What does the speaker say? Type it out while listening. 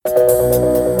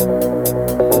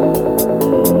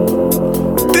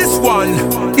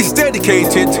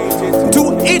dedicated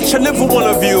to each and every one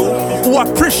of you who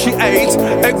appreciate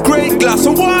a great glass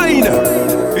of wine.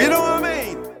 You know what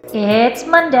I mean? It's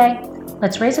Monday.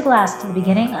 Let's raise a glass to the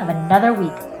beginning of another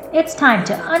week. It's time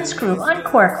to unscrew,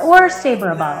 uncork, or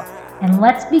savor a bottle. And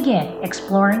let's begin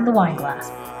exploring the wine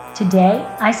glass. Today,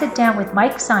 I sit down with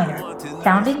Mike Seiner,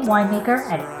 founding winemaker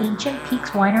at Ancient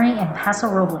Peaks Winery in Paso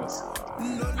Robles.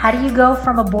 How do you go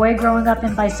from a boy growing up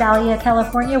in Visalia,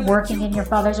 California, working in your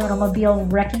father's automobile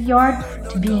wrecking yard,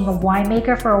 to being a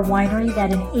winemaker for a winery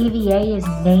that an AVA is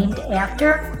named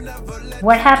after?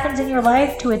 What happens in your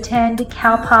life to attend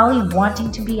Cal Poly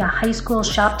wanting to be a high school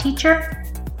shop teacher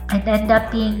and end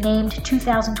up being named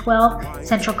 2012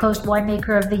 Central Coast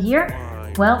Winemaker of the Year?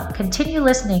 Well, continue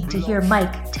listening to hear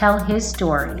Mike tell his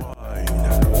story.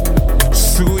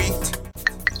 Sweet.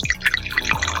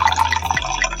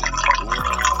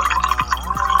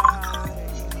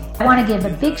 I want to give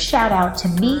a big shout out to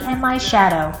Me and My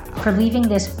Shadow for leaving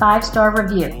this 5-star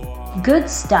review. Good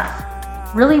stuff.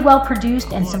 Really well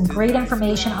produced and some great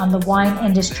information on the wine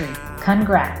industry.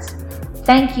 Congrats.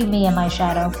 Thank you, Me and My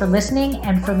Shadow, for listening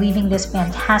and for leaving this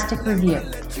fantastic review.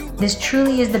 This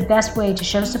truly is the best way to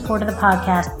show support of the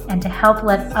podcast and to help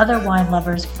let other wine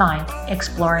lovers find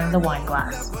Exploring the Wine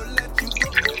Glass.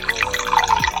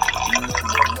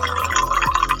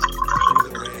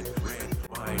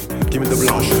 Give me the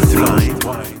blanche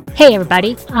wine. Hey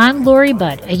everybody, I'm Lori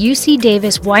Budd, a UC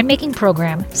Davis winemaking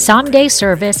program, Someday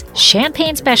Service,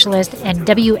 Champagne Specialist, and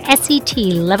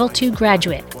WSET Level 2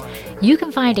 graduate. You can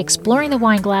find Exploring the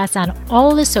Wine Glass on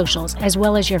all the socials, as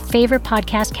well as your favorite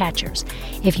podcast catchers.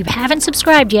 If you haven't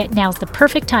subscribed yet, now's the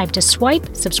perfect time to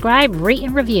swipe, subscribe, rate,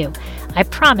 and review. I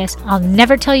promise I'll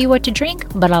never tell you what to drink,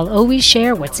 but I'll always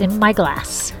share what's in my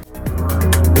glass.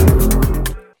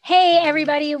 Hey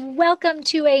everybody, welcome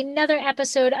to another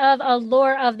episode of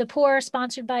Allure of the Poor,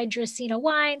 sponsored by Dracaena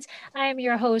Wines. I am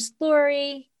your host,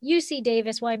 Lori, UC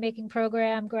Davis winemaking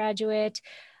program graduate,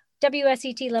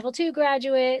 WSET Level 2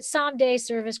 graduate, Someday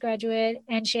Service graduate,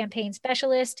 and Champagne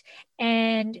Specialist,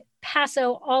 and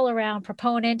Paso all-around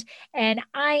proponent. And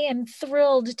I am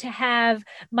thrilled to have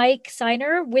Mike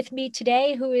Seiner with me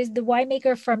today, who is the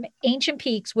winemaker from Ancient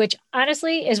Peaks, which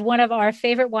honestly is one of our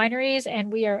favorite wineries,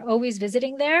 and we are always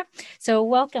visiting there. So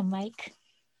welcome, Mike.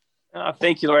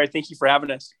 Thank you, Lori. Thank you for having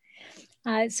us.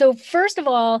 So first of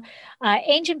all,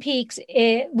 Ancient Peaks,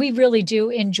 we really do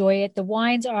enjoy it. The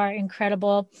wines are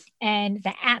incredible and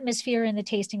the atmosphere in the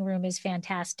tasting room is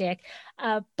fantastic.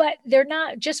 But they're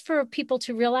not, just for people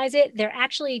to realize it, they're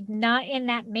actually not in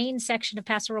that main section of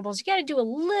Paso Robles. You got to do a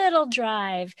little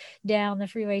drive down the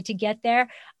freeway to get there,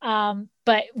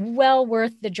 but well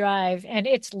worth the drive. And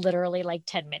it's literally like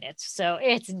 10 minutes. So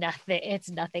it's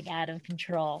nothing out of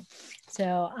control.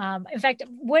 So in fact,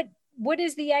 what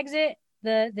is the exit?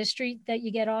 The street that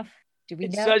you get off? Do we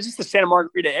know? It's just the Santa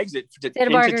Margarita exit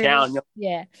into town.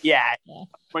 Yeah.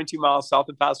 22 miles south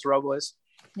of Paso Robles.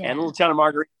 Yeah. And little town of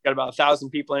Margarita got about 1,000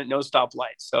 people in it, no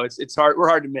stoplights. So it's hard. We're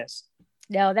hard to miss.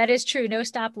 No, that is true. No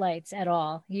stoplights at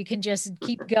all. You can just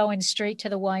keep going straight to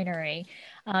the winery.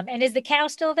 And is the cow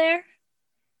still there?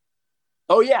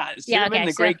 Oh yeah.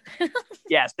 Cinnamon,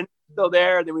 Cinnamon's still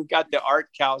there. Then we've got the art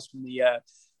cows from the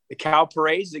cow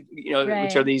parades, right,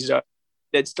 which are these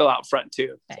that's still out front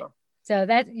too. Right. So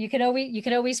that you can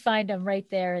always find them right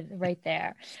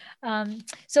there.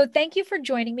 So thank you for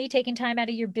joining me, taking time out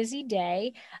of your busy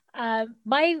day.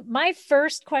 My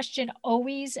first question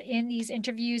always in these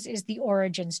interviews is the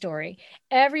origin story.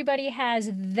 Everybody has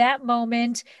that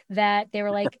moment that they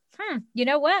were like, you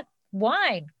know what?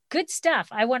 Wine, good stuff.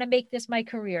 I want to make this my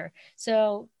career.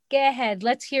 So go ahead.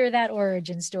 Let's hear that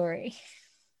origin story.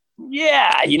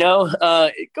 Yeah,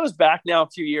 it goes back now a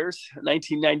few years,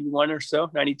 1991 or so,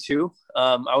 92.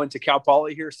 I went to Cal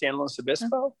Poly here, San Luis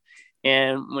Obispo.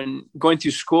 And when going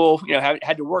through school,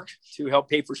 had to work to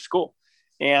help pay for school.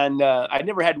 And I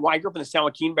never had wine. I grew up in the San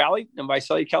Joaquin Valley in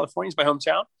Visalia, California, is my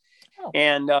hometown. Oh,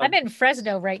 and I'm in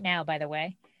Fresno right now, by the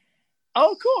way.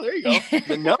 Oh, cool. There you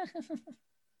go.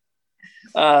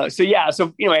 I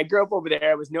grew up over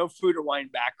there with no food or wine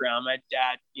background. My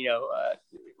dad,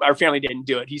 our family didn't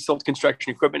do it. He sold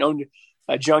construction equipment, owned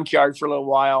a junkyard for a little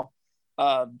while.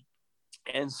 No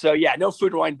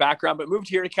food or wine background, but moved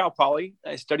here to Cal Poly.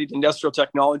 I studied industrial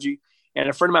technology, and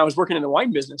a friend of mine was working in the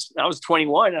wine business. I was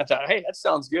 21. And I thought, hey, that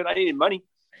sounds good. I needed money,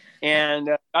 and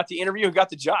got the interview and got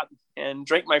the job, and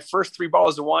drank my first 3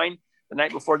 bottles of wine the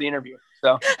night before the interview.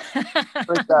 So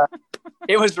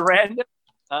it was random.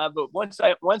 But once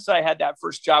I had that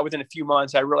first job, within a few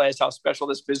months, I realized how special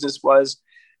this business was,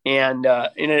 and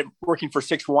ended up working for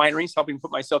 6 wineries, helping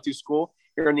put myself through school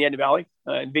here in the Edna Valley,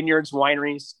 vineyards,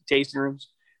 wineries, tasting rooms.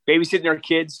 babysitting their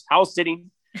kids, house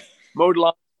sitting, mowed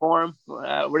lawn for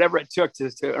them, whatever it took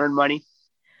to earn money.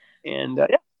 And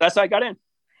yeah, that's how I got in.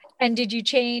 And did you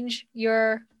change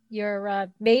your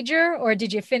major, or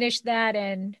did you finish that?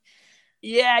 And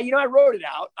yeah, I wrote it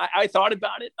out. I thought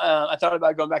about it. I thought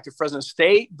about going back to Fresno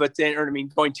State, but then, I've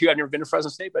never been to Fresno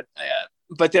State,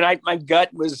 but then my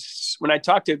gut was, when I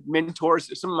talked to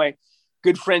mentors, some of my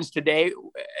good friends today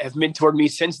have mentored me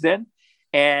since then.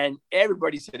 And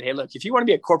everybody said, hey, look, if you want to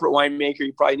be a corporate winemaker,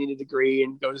 you probably need a degree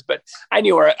and goes, but I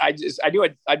knew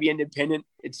I'd be independent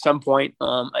at some point.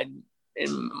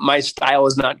 And my style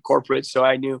is not corporate. So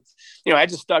I knew, I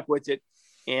just stuck with it.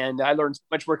 And I learned so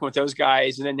much working with those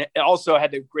guys. And then also I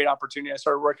had the great opportunity. I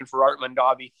started working for Art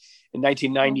Mondavi in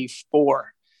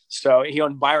 1994. So he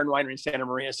owned Byron Winery in Santa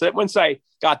Maria. So once I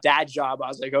got that job, I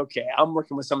was like, okay, I'm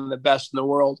working with some of the best in the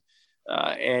world.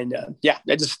 I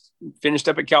just finished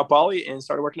up at Cal Poly and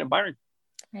started working at Byron.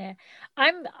 Yeah,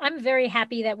 I'm very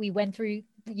happy that we went through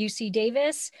UC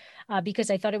Davis because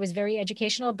I thought it was very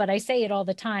educational. But I say it all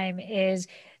the time: is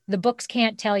the books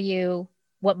can't tell you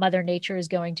what Mother Nature is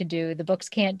going to do. The books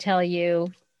can't tell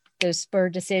you those spur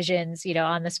decisions,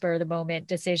 on the spur of the moment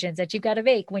decisions that you've got to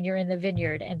make when you're in the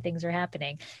vineyard and things are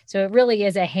happening. So it really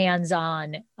is a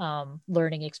hands-on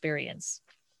learning experience.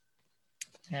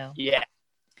 Yeah.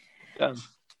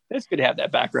 It's good to have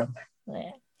that background.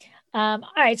 Yeah. All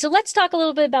right. So let's talk a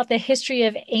little bit about the history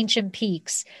of Ancient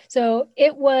Peaks. So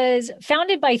it was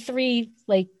founded by three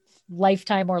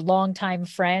lifetime or longtime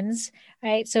friends,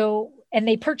 right? So, and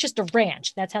they purchased a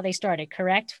ranch. That's how they started,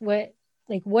 correct? What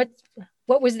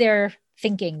was their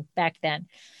thinking back then?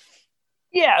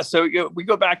 Yeah. So we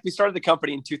go back, we started the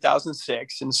company in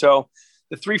 2006. And so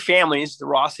the three families, the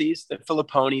Rossies, the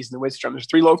Filipponis, and the Whitstrom, there's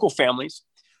three local families.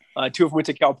 Two of them went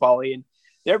to Cal Poly, and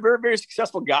they're very, very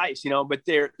successful guys, but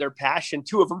their passion,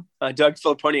 two of them, Doug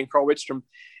Filipponi and Carl Whitstrom,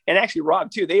 and actually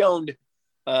Rob too, they owned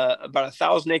about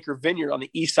 1,000-acre vineyard on the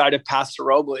east side of Paso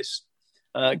Robles,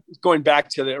 going back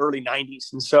to the early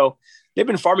 90s. And so they've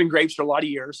been farming grapes for a lot of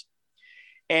years,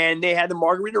 and they had the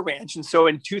Margarita Ranch. And so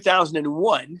in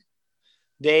 2001,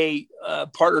 they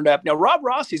partnered up. Now, Rob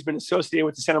Rossi has been associated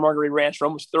with the Santa Margarita Ranch for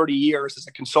almost 30 years as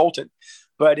a consultant.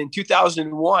 But in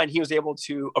 2001, he was able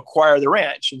to acquire the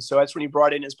ranch. And so that's when he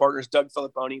brought in his partners, Doug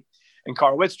Filipponi and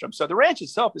Carl Whitstrom. So the ranch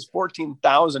itself is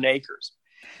 14,000 acres.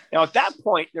 Now, at that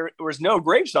point, there was no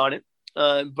grapes on it,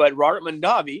 but Robert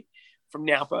Mondavi from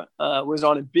Napa was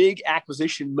on a big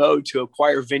acquisition mode to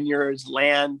acquire vineyards,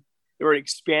 land. They were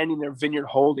expanding their vineyard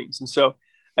holdings. And so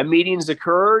meetings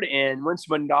occurred. And once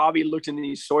Mondavi looked into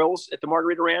these soils at the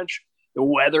Margarita Ranch, the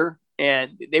weather,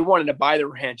 and they wanted to buy the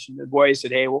ranch. And the boys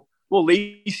said, hey, we'll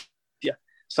lease you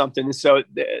something. And so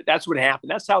that's what happened.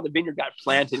 That's how the vineyard got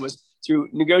planted, was through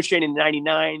negotiating in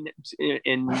 99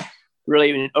 and really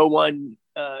in 01,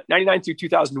 99 through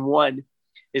 2001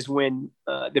 is when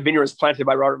the vineyard was planted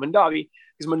by Robert Mondavi,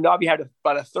 because Mondavi had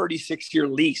about a 36-year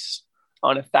lease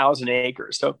on 1,000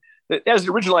 acres. So that was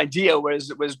the original idea, was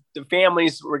the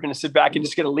families were going to sit back and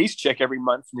just get a lease check every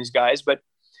month from these guys. But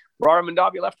Robert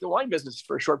Mondavi left the wine business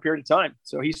for a short period of time.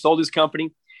 So he sold his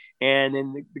company. And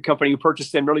then the company who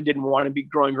purchased them really didn't want to be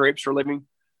growing grapes for a living.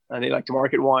 They like to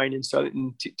market wine. And so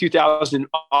in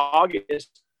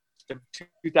August of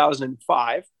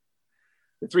 2005,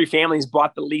 the three families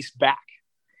bought the lease back.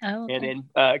 Oh, okay. And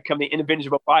then coming in the vintage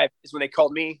of 05 is when they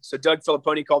called me. So Doug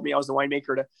Filipponi called me. I was the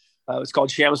winemaker to, it's called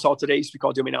Chamisol today. It used to be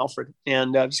called Domaine Alfred.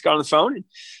 And just got on the phone and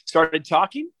started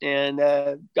talking, and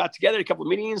got together, a couple of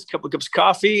meetings, a couple of cups of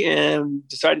coffee, and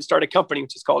decided to start a company,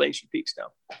 which is called Ancient Peaks now.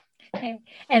 Okay.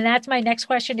 And that's my next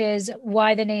question, is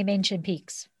why the name Ancient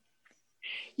Peaks?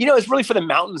 It's really for the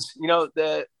mountains.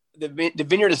 The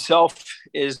vineyard itself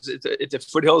it's a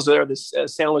foothills there, this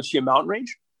Santa Lucia mountain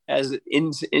range, as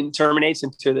it terminates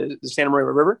into the Santa Maria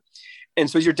River. And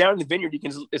so as you're down in the vineyard,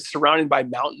 it's surrounded by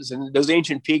mountains, and those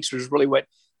Ancient Peaks was really what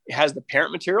has the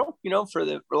parent material, for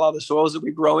a lot of the soils that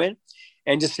we grow in.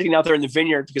 And just sitting out there in the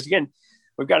vineyard, because again,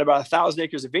 we've got about 1,000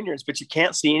 acres of vineyards, but you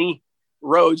can't see any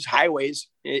roads, highways,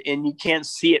 and you can't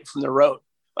see it from the road.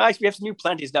 Well, actually, we have some new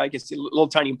planties now. You can see a little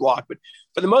tiny block, but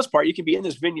for the most part, you can be in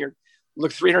this vineyard,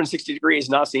 look 360 degrees,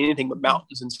 not see anything but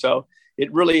mountains. And so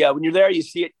it really, when you're there, you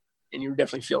see it and you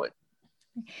definitely feel it.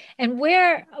 And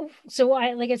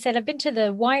like I said, I've been to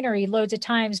the winery loads of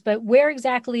times, but where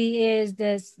exactly is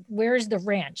the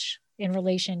ranch in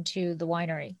relation to the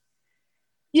winery?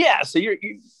 Yeah, so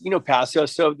you know Paso.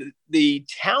 So the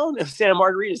town of Santa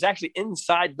Margarita is actually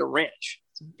inside the ranch.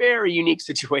 It's a very unique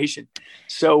situation.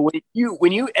 So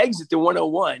when you exit the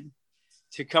 101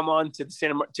 to come on to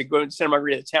go to Santa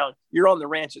Margarita town, you're on the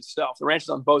ranch itself. The ranch is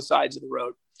on both sides of the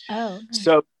road. Oh. Okay.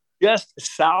 So just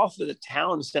south of the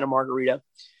town of Santa Margarita,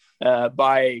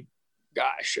 by,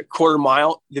 a quarter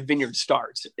mile, the vineyard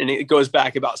starts, and it goes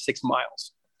back about 6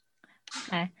 miles.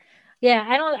 Okay. Yeah,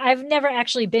 I've never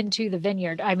actually been to the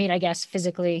vineyard. I mean, I guess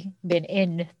physically been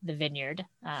in the vineyard,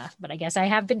 but I guess I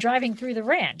have been driving through the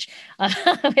ranch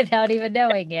without even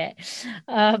knowing it.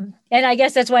 And I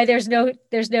guess that's why there's no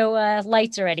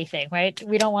lights or anything, right?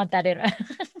 We don't want that in.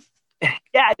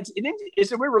 Yeah,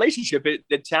 it's a weird relationship.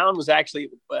 The town was actually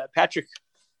Patrick.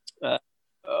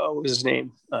 What was his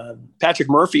name? Patrick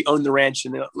Murphy owned the ranch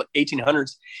in the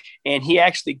 1800s, and he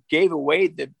actually gave away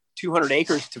the 200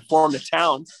 acres to form the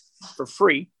town for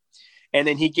free. And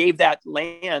then he gave that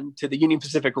land to the Union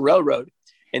Pacific Railroad.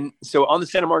 And so on the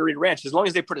Santa Margarita Ranch, as long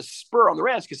as they put a spur on the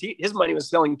ranch, because his money was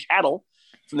selling cattle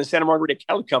from the Santa Margarita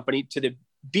Cattle Company to the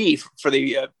beef for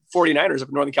the 49ers up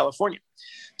in Northern California.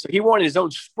 So he wanted his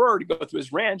own spur to go through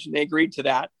his ranch, and they agreed to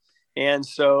that. And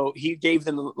so he gave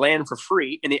them the land for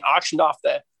free, and they auctioned off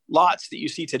the lots that you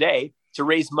see today to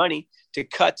raise money to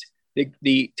cut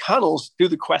the tunnels through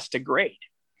the Cuesta grade.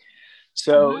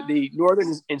 So the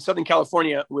Northern and Southern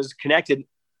California was connected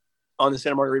on the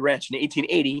Santa Margarita Ranch in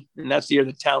 1880, and that's the year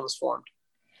the town was formed.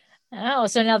 Oh,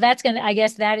 so now I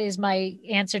guess that is my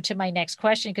answer to my next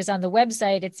question, because on the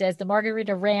website, it says the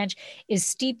Margarita Ranch is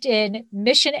steeped in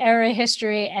Mission era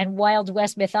history and Wild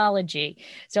West mythology.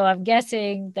 So I'm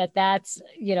guessing that's,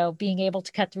 being able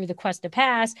to cut through the Cuesta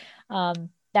Pass.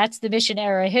 That's the Mission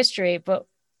era history, but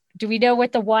do we know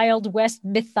what the Wild West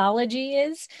mythology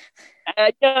is?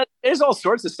 Yeah, there's all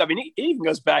sorts of stuff. I mean, it even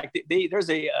goes back. There's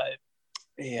a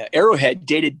arrowhead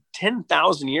dated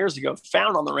 10,000 years ago,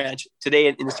 found on the ranch today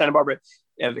in the Santa Barbara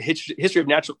History of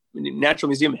Natural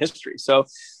Museum of History. So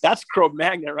that's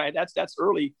Cro-Magnon, right? That's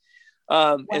early.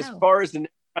 Wow. As far as the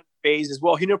phase as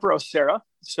well, Junipero Serra.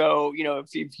 So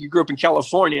if you grew up in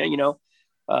California,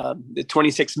 the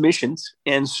 26 missions,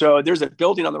 and so there's a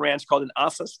building on the ranch called an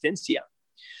Asistencia.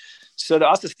 So the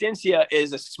Asistencia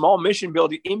is a small mission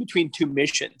building in between two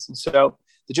missions. And so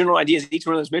the general idea is each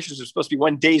one of those missions are supposed to be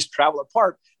one day's travel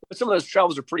apart, but some of those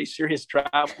travels are pretty serious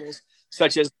travels,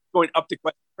 such as going up the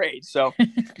Cuesta grade. So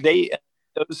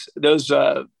those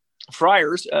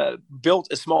friars built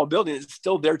a small building that's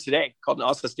still there today called an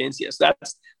Asistencia. So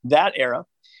that's that era.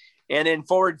 And then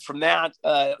forward from that,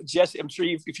 Jesse, I'm sure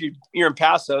if you're in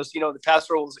Pasos, the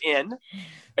Pastorals Inn,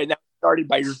 and that started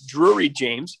by Drury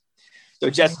James. So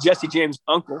Jesse James'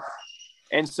 uncle.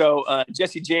 And so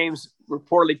Jesse James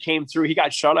reportedly came through. He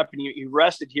got shot up and he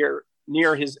rested here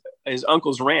near his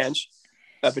uncle's ranch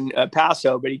up in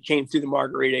Paso, but he came through the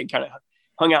Margarita and kind of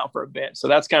hung out for a bit. So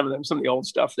that's kind of some of the old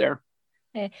stuff there.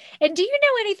 And do you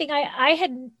know anything? I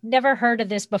had never heard of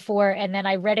this before. And then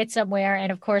I read it somewhere.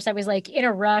 And of course, I was like in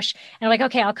a rush. And I'm like,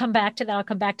 okay, I'll come back to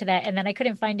that. And then I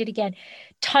couldn't find it again.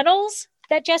 Tunnels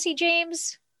that Jesse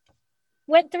James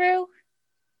went through?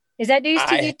 Is that news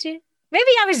to you too?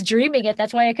 Maybe I was dreaming it.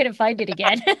 That's why I couldn't find it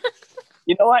again.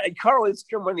 You know what? Carl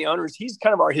Lidstrom, one of the owners, he's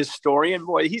kind of our historian.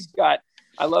 Boy,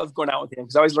 I love going out with him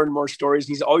because I always learn more stories.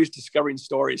 He's always discovering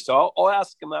stories. So I'll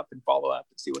ask him up and follow up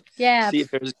and see if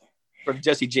there's from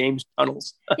Jesse James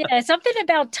tunnels. Yeah, something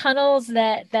about tunnels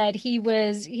that he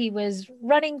was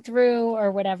running through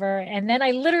or whatever, and then I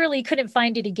literally couldn't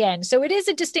find it again. So it is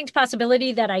a distinct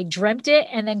possibility that I dreamt it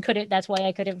and then couldn't. That's why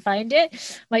I couldn't find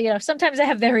it. But sometimes I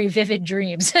have very vivid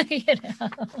dreams.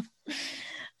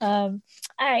 All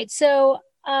right, so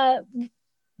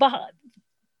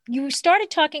you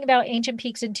started talking about Ancient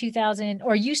Peaks in 2000,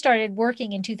 or you started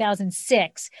working in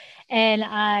 2006. And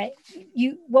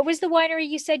what was the winery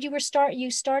you said you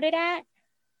started at?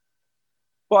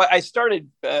 Well, I started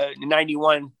in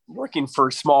 91 working for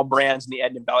small brands in the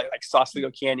Edna Valley, like Sausalito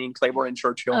Canyon, Claiborne and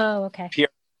Churchill. Oh, okay. Pierre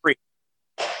Free.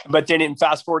 But then in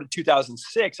fast forward to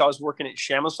 2006, I was working at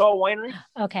Chamisol Winery.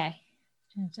 Okay.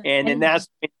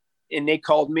 And they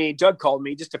called me, Doug called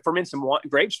me just to ferment some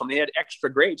grapes from them. They had extra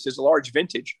grapes. There's a large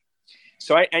vintage.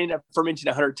 So I ended up fermenting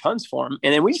 100 tons for them.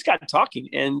 And then we just got talking.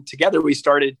 And together we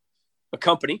started a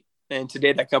company. And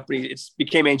today that company,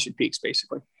 became Ancient Peaks,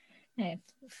 basically.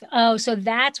 Oh, so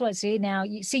that's what,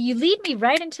 you lead me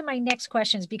right into my next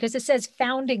questions because it says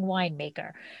founding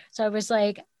winemaker. So I was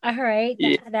like, all right,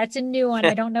 that's a new one.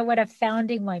 I don't know what a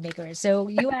founding winemaker is. So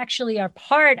you actually are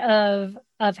part of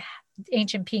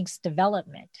Ancient Peaks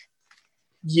development.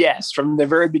 Yes, from the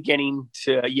very beginning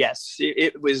to yes,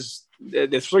 it was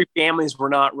the three families were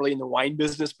not really in the wine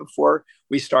business before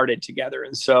we started together.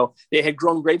 And so they had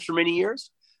grown grapes for many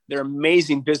years. They're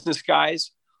amazing business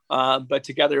guys. But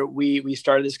together we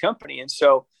started this company. And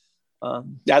so I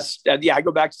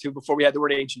go back to before we had the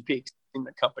word Ancient Peaks in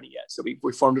the company yet. So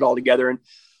we formed it all together. And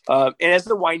as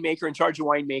the winemaker in charge of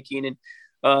winemaking, and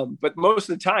But most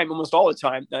of the time, almost all the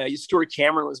time, Stuart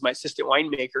Cameron was my assistant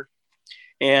winemaker.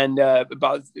 And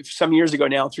about some years ago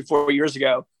now, 3-4 years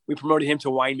ago, we promoted him to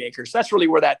winemaker. So that's really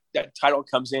where that title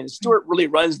comes in. Stuart really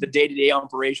runs the day-to-day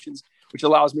operations, which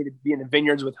allows me to be in the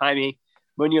vineyards with Jaime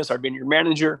Munoz, our vineyard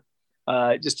manager,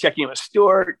 just checking in with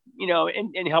Stuart,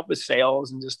 and help with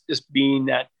sales and just being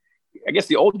that, I guess,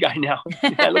 the old guy now.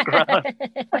 I look around, I'm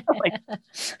like,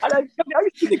 I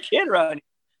used to be the kid around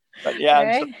here. But yeah,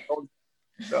 right. I'm so old.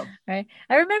 So. Right.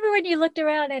 I remember when you looked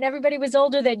around and everybody was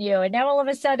older than you, and now all of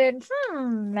a sudden,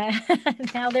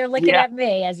 now they're looking at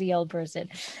me as the old person.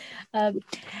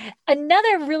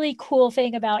 Another really cool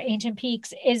thing about Ancient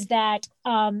Peaks is that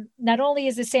not only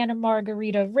is the Santa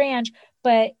Margarita Ranch,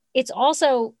 but it's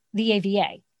also the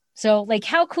AVA. So, like,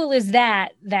 how cool is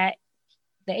that the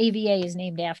AVA is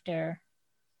named after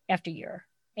your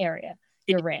area,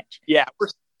 your ranch? Yeah, we're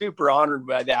super honored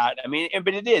by that. I mean,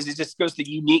 but it just goes to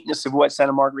the uniqueness of what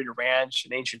Santa Margarita Ranch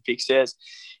and Ancient Peaks is.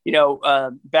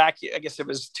 Back, I guess it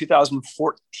was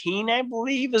 2014, I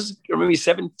believe, or maybe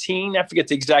 17. I forget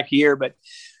the exact year, but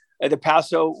the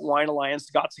Paso Wine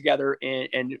Alliance got together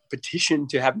and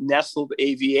petitioned to have nestled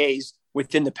AVAs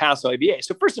within the Paso AVA.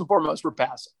 So first and foremost, we're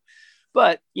Paso.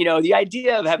 But, the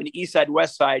idea of having East Side,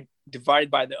 West Side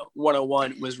divided by the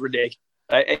 101 was ridiculous.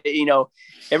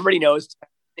 Everybody knows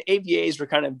the AVAs were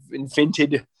kind of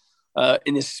invented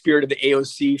in the spirit of the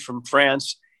AOC from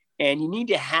France. And you need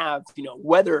to have,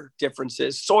 weather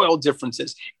differences, soil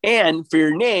differences. And for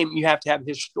your name, you have to have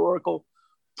historical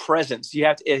presence.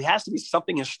 It has to be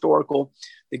something historical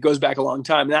that goes back a long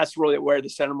time. And that's really where the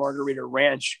Santa Margarita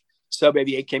Ranch sub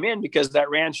AVA came in, because that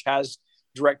ranch has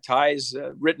direct ties,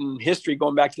 written history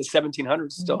going back to the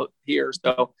 1700s still here.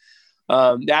 So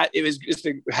that it was just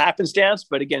a happenstance,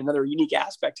 but again, another unique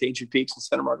aspect to Ancient Peaks and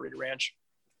Santa Margarita Ranch.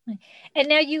 And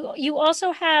now you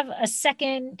also have a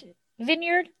second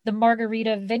vineyard, the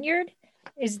Margarita Vineyard,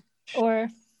 it's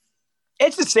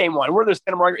the same one. We're it's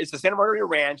the Santa Margarita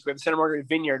Ranch. We have a Santa Margarita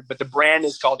Vineyard, but the brand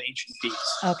is called Ancient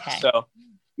Peaks. Okay. So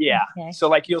yeah. Okay. So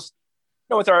like you'll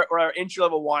with our entry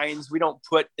level wines, we don't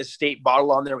put a state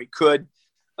bottle on there. We could,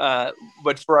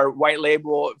 but for our white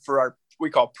label, for our we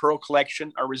call Pearl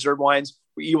Collection, our reserve wines,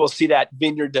 you will see that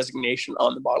vineyard designation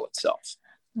on the bottle itself.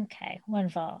 Okay,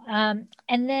 wonderful. And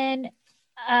then,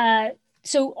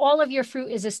 so all of your fruit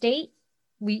is estate?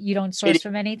 You don't source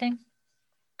from anything?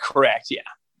 Correct. Yeah,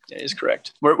 that is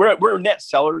correct. We're net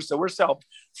sellers, so we're selling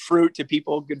fruit to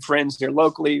people, good friends here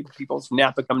locally. People from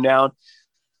Napa come down.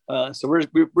 So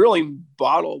we only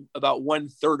bottle about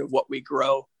 1/3 of what we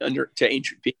grow to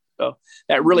Ancient Peaks. So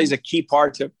that really is a key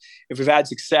part of if we've had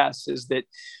success, is that,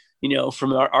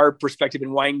 from our perspective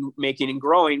in wine making and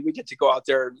growing, we get to go out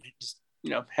there and just,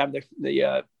 have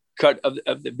the cut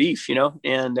of the beef,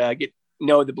 and get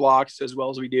know the blocks as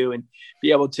well as we do, and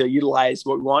be able to utilize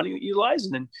what we want to utilize,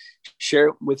 and then share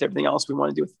it with everything else we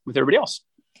want to do with everybody else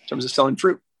in terms of selling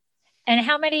fruit. And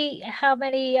how many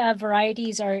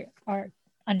varieties are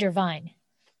under vine?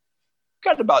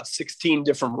 Got about 16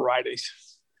 different varieties.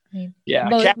 Yeah,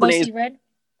 mostly red.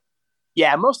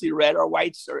 Yeah, mostly red. Our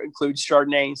whites include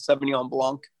Chardonnay, Sauvignon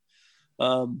Blanc.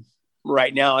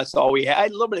 Right now, that's all we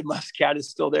had. A little bit of Muscat is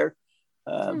still there,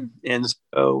 and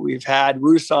so we've had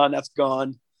Roussanne, that's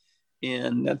gone,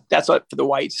 and that's what for the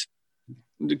whites.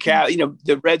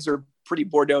 The reds are pretty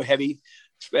Bordeaux heavy.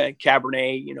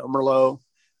 Cabernet, Merlot.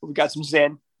 We've got some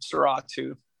Zen, Syrah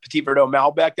too. Petit Verdot,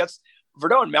 Malbec.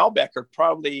 Verdot and Malbec are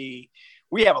probably.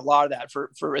 We have a lot of that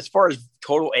for as far as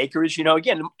total acreage,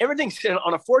 again, everything's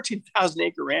on a 14,000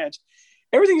 acre ranch.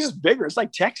 Everything's just bigger. It's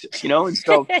like Texas, and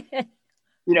so,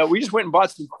 we just went and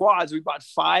bought some quads. We bought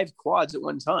 5 quads at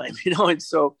one time, and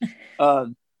so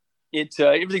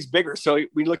everything's bigger. So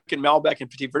we look at Malbec and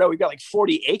Petit Verdot. We've got like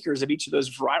 40 acres of each of those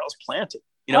varietals planted,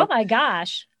 Oh my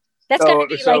gosh. That's going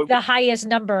to be like the highest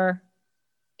number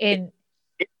in.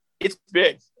 It's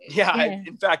big. Yeah.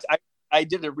 In fact, I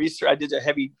did a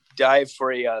heavy dive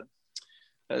for a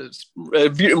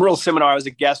rural seminar. I was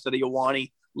a guest of the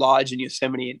Ahwahnee Lodge in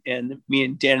Yosemite, and me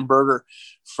and Dan Berger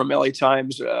from LA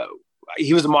Times,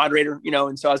 he was a moderator,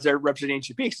 and so I was there representing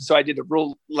Ancient Peaks. And so I did a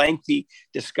real lengthy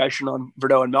discussion on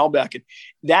Verdot and Malbec. And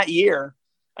that year,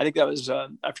 I think that was, I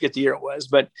forget the year it was,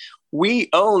 but we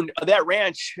owned that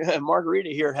ranch. Margarita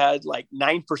here had like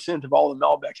 9% of all the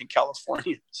Malbec in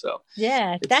California. So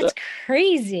yeah, that's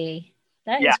crazy.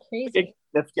 That is crazy.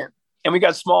 Significant. And we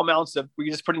got small amounts we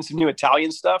just put in some new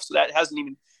Italian stuff. So that hasn't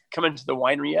even come into the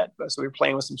winery yet. So we're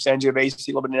playing with some Sangiovese,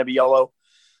 a little bit of Nebbiolo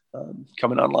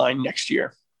coming online next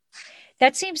year.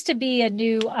 That seems to be a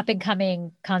new up and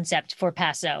coming concept for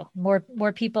Paso.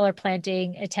 More people are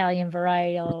planting Italian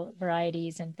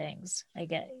varieties and things. I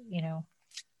get,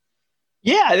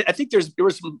 Yeah, I think there was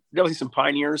definitely some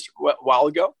pioneers a while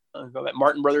ago.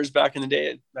 Martin Brothers back in the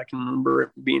day. I can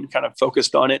remember being kind of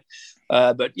focused on it.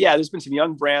 But yeah, there's been some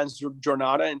young brands,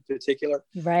 Jornada in particular.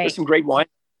 Right. There's some great wine.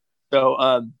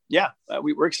 So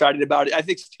we're excited about it. I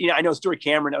think, I know Stuart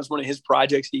Cameron, that was one of his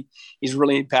projects. He's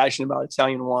really passionate about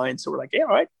Italian wine. So we're like, yeah, all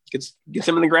right, let's get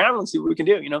some in the ground and see what we can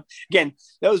do. Again,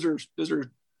 those are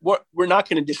what we're not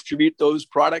going to distribute those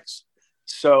products.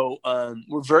 So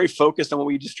we're very focused on what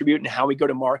we distribute and how we go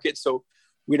to market. So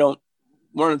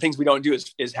one of the things we don't do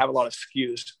is have a lot of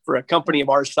SKUs. For a company of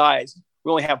our size,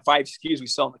 we only have 5 SKUs we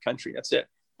sell in the country. That's it.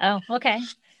 Oh, okay.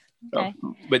 So,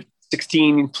 but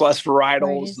 16 plus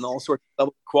varietals and all sorts of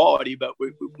level of quality. But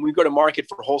when we go to market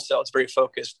for wholesale, it's very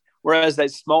focused. Whereas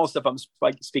that small stuff I'm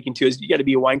speaking to is you got to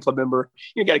be a wine club member.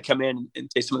 You got to come in and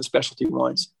taste some of the specialty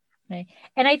wines. Right.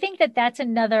 And I think that's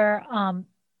another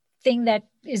thing that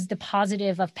is the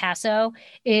positive of Paso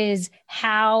is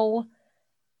how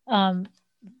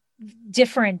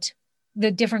different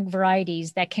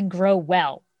varieties that can grow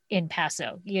well in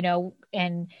Paso,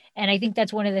 and I think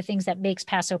that's one of the things that makes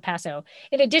Paso,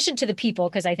 in addition to the people,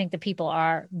 because I think the people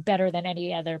are better than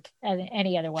any other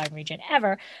wine region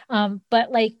ever. But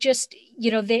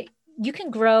you can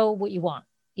grow what you want,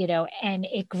 and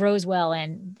it grows well,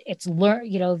 and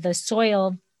the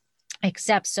soil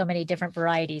accepts so many different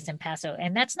varieties in Paso.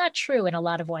 And that's not true in a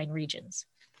lot of wine regions.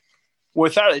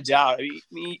 Without a doubt. I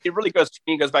mean, it really goes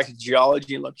back to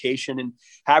geology and location and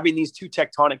having these two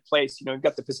tectonic plates. You've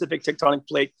got the Pacific tectonic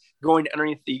plate going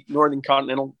underneath the North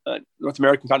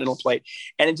American continental plate.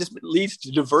 And it just leads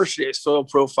to diversity of soil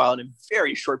profile in a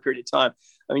very short period of time.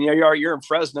 I mean, you're in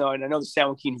Fresno, and I know the San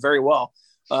Joaquin very well,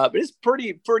 but it's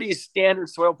pretty standard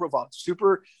soil profile.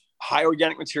 Super high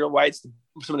organic material, whites,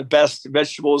 some of the best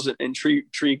vegetables and tree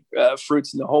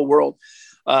fruits in the whole world.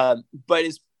 But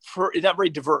it's not very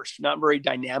diverse, not very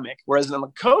dynamic. Whereas on the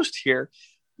coast here,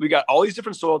 we got all these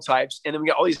different soil types, and then we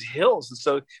got all these hills. And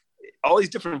so all these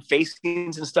different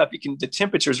facings and stuff, the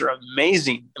temperatures are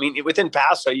amazing. I mean, within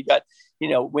Paso, you got,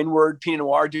 Windward, Pinot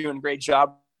Noir doing a great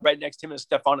job. Right next to him is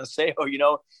Stefan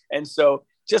Asejo, and so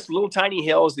just little tiny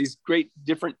hills, these great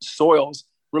different soils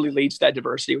really leads to that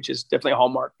diversity, which is definitely a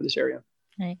hallmark for this area.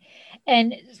 Right.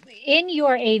 And in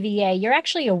your AVA, you're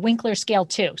actually a Winkler scale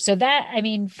too. So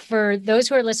for those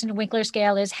who are listening to Winkler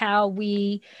scale is how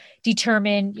we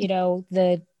determine,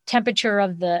 the temperature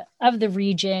of the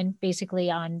region basically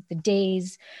on the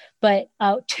days. But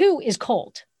 2 is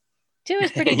cold. 2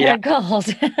 is pretty darn cold.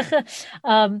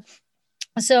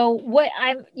 So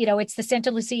it's the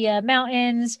Santa Lucia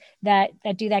Mountains that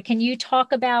do that. Can you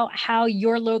talk about how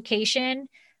your location,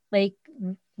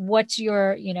 what's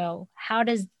your, how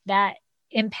does that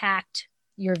impact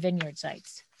your vineyard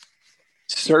sites?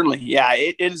 Certainly. Yeah,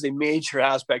 it is a major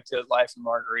aspect of life in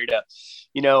Margarita.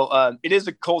 It is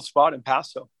a cold spot in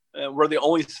Paso. We're the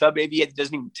only sub-AVA that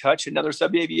doesn't even touch another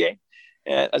sub-AVA.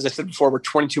 As I said before, we're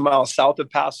 22 miles south of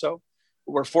Paso.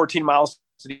 We're 14 miles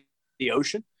to the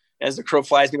ocean. As the crow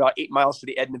flies, about 8 miles to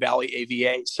the Edna Valley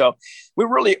AVA. So we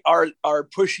really are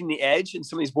pushing the edge in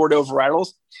some of these Bordeaux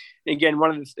varietals. Again,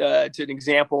 to an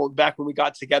example, back when we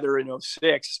got together in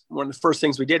 2006, one of the first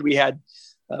things we did, we had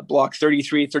block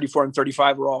 33, 34, and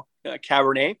 35 were all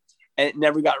Cabernet, and it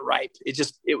never got ripe.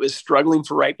 It was struggling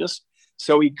for ripeness.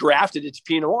 So we grafted it to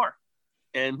Pinot Noir,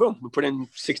 and boom, we put in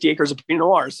 60 acres of Pinot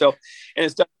Noir. So, and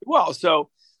it's done well.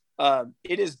 So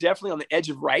it is definitely on the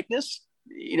edge of ripeness,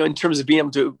 in terms of being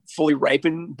able to fully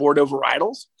ripen Bordeaux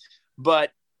varietals.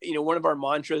 But, one of our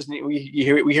mantras, and we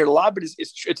hear it a lot, but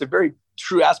it's a very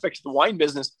true aspect of the wine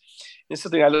business. It's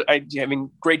something I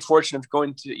having great fortune of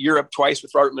going to Europe twice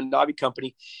with Robert Mondavi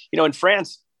Company. In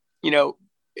France,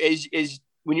 is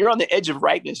when you're on the edge of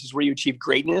ripeness is where you achieve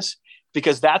greatness,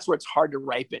 because that's where it's hard to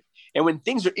ripen. And when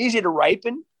things are easy to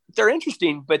ripen, they're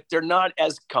interesting, but they're not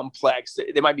as complex.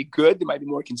 They might be good. They might be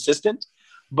more consistent,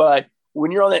 but when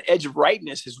you're on that edge of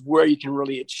ripeness is where you can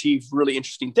really achieve really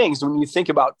interesting things. And when you think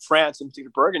about France, in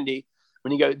particular Burgundy,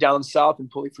 when you go down south in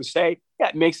Pouilly-Fuissé,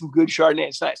 it makes some good Chardonnay.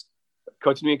 It's nice.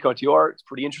 Côte-Nuit and Côte-d'Or, it's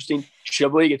pretty interesting.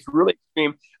 Chablis gets really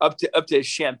extreme. Up to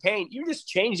Champagne, you're just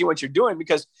changing what you're doing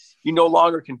because you no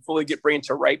longer can fully bring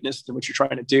into ripeness than what you're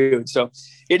trying to do. And so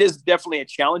it is definitely a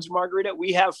challenge in Margarita.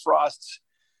 We have frosts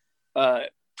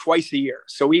twice a year.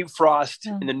 So we frost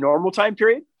in the normal time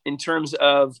period in terms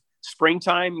of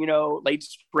springtime, late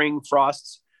spring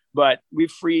frosts, but we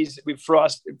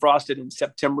frosted in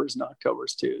September's and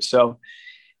October's too. So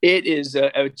it is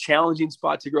a challenging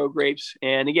spot to grow grapes.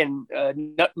 And again,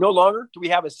 no longer do we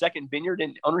have a second vineyard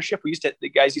in ownership. The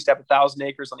guys used to have 1,000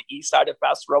 acres on the east side of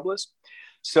Paso Robles.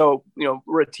 So,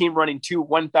 we're a team running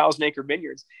 1,000 acre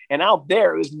vineyards, and out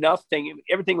there it was nothing.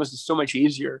 Everything was so much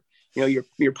easier.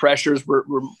 Your pressures were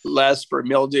less for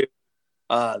mildew.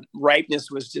 Ripeness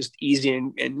was just easy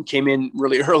and came in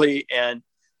really early. And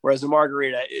whereas the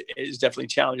margarita is definitely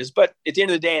challenges, but at the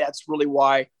end of the day, that's really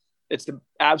why it's the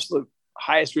absolute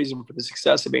highest reason for the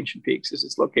success of Ancient Peaks is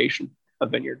its location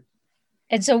of vineyard.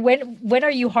 And so when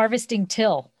are you harvesting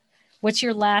till? What's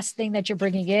your last thing that you're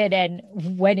bringing in, and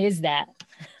when is that?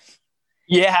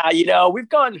 Yeah, we've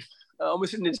gone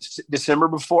almost into December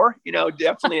before,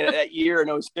 definitely that year in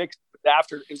 2006,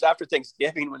 it was after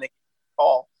Thanksgiving when they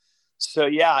call. So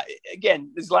yeah,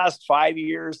 again, these last 5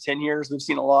 years, 10 years, we've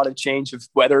seen a lot of change. Of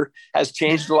weather has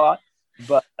changed a lot,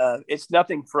 but it's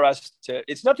nothing for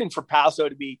Paso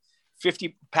to be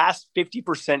past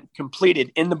 50%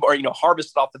 completed in the bar,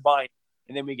 harvested off the vine,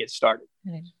 and then we get started.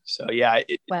 Mm-hmm. So yeah,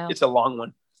 it's a long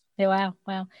one.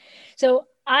 Wow. So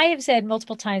I have said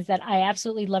multiple times that I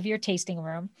absolutely love your tasting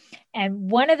room.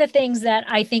 And one of the things that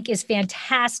I think is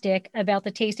fantastic about the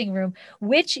tasting room,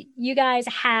 which you guys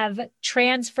have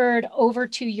transferred over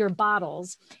to your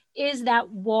bottles, is that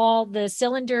the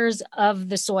cylinders of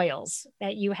the soils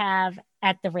that you have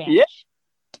at the ranch.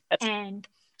 Yeah. And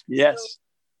yes. So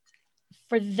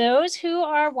for those who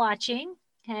are watching,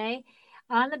 okay,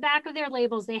 on the back of their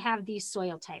labels, they have these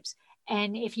soil types.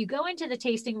 And if you go into the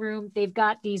tasting room, they've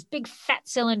got these big fat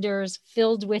cylinders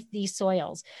filled with these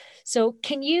soils. So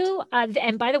can you,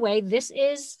 and by the way, this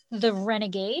is the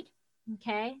Renegade.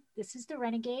 Okay. This is the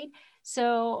Renegade.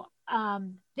 So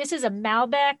this is a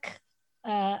Malbec,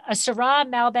 a Syrah,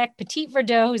 Malbec, Petit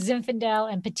Verdot,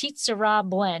 Zinfandel, and Petit Syrah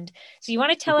blend. So you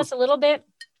want to tell us a little bit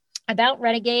about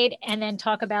Renegade and then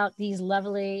talk about these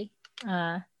lovely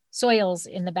soils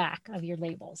in the back of your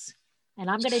labels. And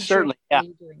I'm going to certainly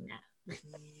you doing that.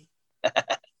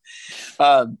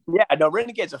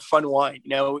 Renegade's a fun wine.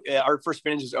 Our first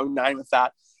vintage was 2009 with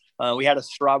that. We had a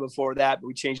Syrah before that, but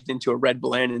we changed it into a red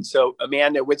blend. And so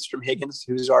Amanda Whitstrom Higgins,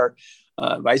 who's our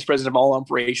vice president of all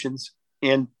operations,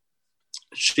 and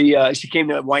she came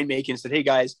to winemaking and said, "Hey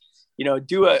guys,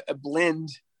 do a blend,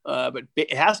 but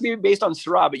it has to be based on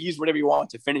Syrah, but use whatever you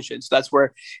want to finish it." So that's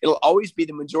where it'll always be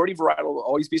the majority varietal will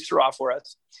always be Syrah for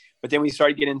us. But then we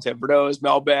started getting into Verdots,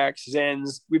 Malbecs,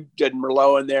 Zins. We've done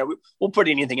Merlot in there. We'll put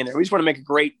anything in there. We just want to make a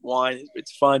great wine.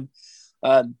 It's fun.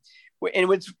 And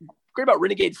what's great about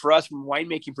Renegade for us from a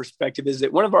winemaking perspective is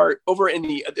that one of our, over in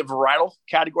the varietal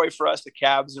category for us, the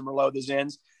Cabs and Merlot, the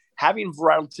Zins, having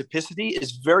varietal typicity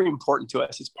is very important to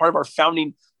us. It's part of our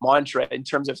founding mantra in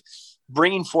terms of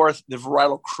bringing forth the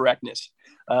varietal correctness.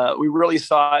 We really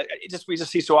saw we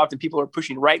just see so often people are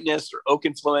pushing ripeness or oak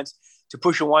influence to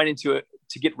push a wine into it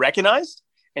to get recognized,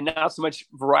 and not so much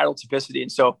varietal typicity. And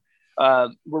so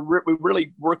we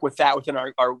really work with that within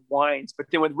our wines. But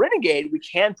then with Renegade, we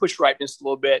can push ripeness a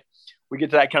little bit. We get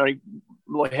to that kind of a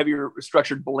little heavier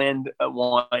structured blend of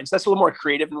wines. That's a little more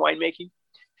creative in winemaking.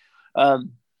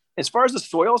 As far as the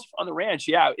soils on the ranch,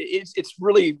 it's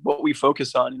really what we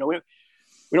focus on. We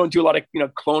don't do a lot of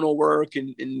clonal work,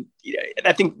 and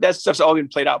I think that stuff's all been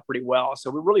played out pretty well.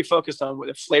 So we're really focused on what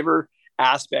the flavor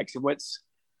aspects and what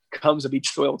comes of each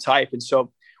soil type. And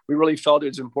so we really felt it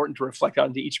was important to reflect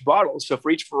onto each bottle. So for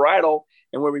each varietal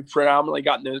and where we predominantly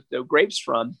gotten the grapes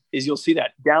from is you'll see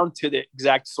that down to the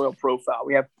exact soil profile.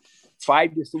 We have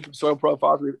 5 distinctive soil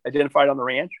profiles we've identified on the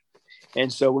ranch.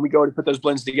 And so when we go to put those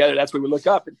blends together, that's where we look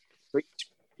up, and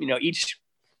each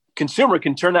consumer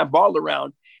can turn that bottle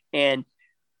around, and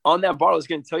on that bottle is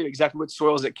going to tell you exactly what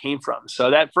soils it came from.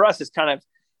 So that for us is kind of,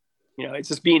 it's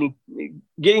just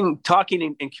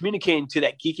talking and communicating to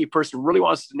that geeky person who really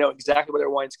wants to know exactly where their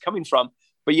wine's coming from,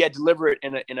 but yet deliver it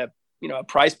in a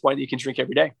price point that you can drink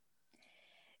every day.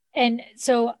 And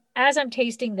so as I'm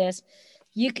tasting this,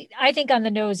 I think on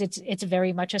the nose, it's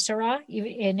very much a Syrah,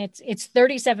 and it's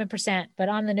 37%, but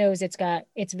on the nose,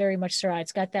 it's very much Syrah.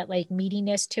 It's got that like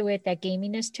meatiness to it, that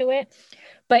gaminess to it,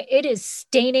 but it is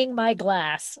staining my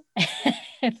glass.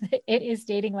 It is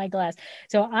staining my glass.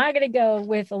 So I'm going to go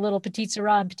with a little Petit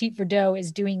Syrah, and Petit Verdot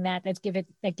is doing that. That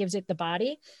gives it the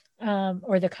body,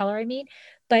 or the color, I mean,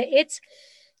 but it's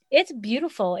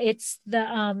beautiful. It's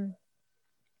the,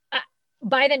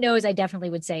 by the nose, I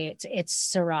definitely would say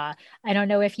it's Syrah. I don't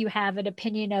know if you have an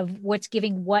opinion of what's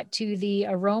giving what to the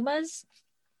aromas.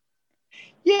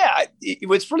 Yeah,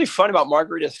 what's really fun about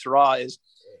Margarita Syrah is,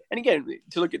 and again,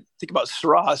 think about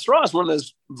Syrah. Syrah is one of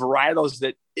those varietals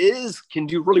that can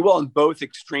do really well in both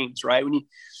extremes, right? When you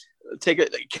take a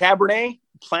Cabernet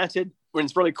planted when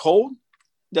it's really cold,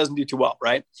 doesn't do too well,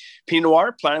 right? Pinot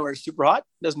Noir planted when it's super hot,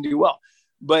 doesn't do well.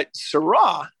 But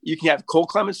Syrah, you can have cold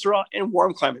climate Syrah and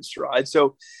warm climate Syrah. And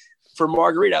so for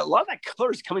margarita, a lot of that color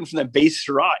is coming from the base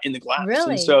Syrah in the glass.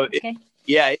 Really? And so, Okay.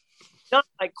 it's not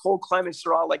like cold climate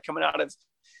Syrah, like coming out of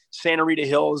Santa Rita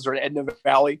Hills or Edna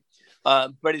Valley.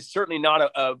 But it's certainly not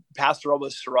a Paso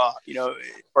Robles Syrah, as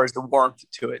far as the warmth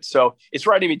to it. So it's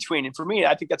right in between. And for me,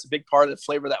 I think that's a big part of the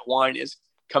flavor of that wine is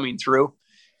coming through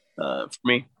for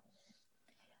me.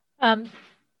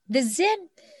 The Zin,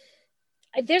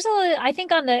 there's I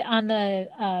think on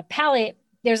the palate,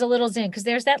 there's a little Zin because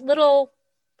there's that little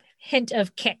hint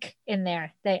of kick in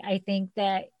there that I think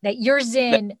that your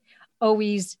Zin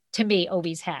always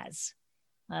has.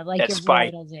 Like your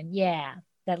varietal Zin. Yeah,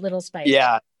 that little spice.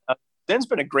 Yeah. Zin's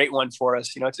been a great one for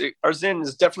us. Our Zin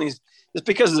is definitely, just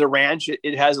because of the ranch,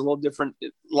 it has a little different,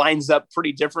 it lines up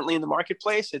pretty differently in the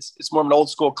marketplace. It's more of an old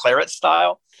school claret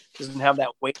style. It doesn't have that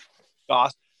weight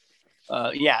sauce.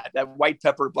 That white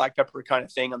pepper, black pepper kind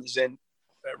of thing on the Zin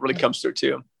really comes through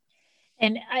too.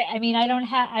 And I mean, I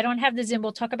don't have the Zin.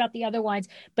 We'll talk about the other wines,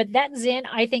 but that Zin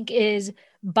I think is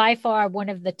by far one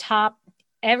of the top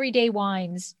everyday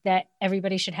wines that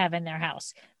everybody should have in their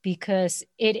house because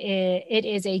it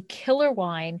is a killer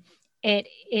wine. I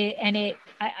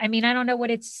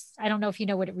don't know if you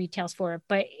know what it retails for,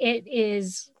 but it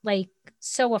is like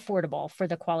so affordable for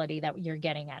the quality that you're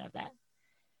getting out of that.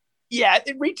 Yeah,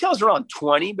 it retails around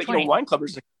 20, but 20. Wine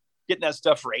clubbers are getting that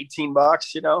stuff for $18.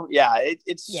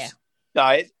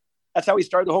 That's how we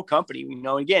started the whole company.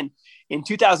 Again, in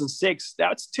 2006,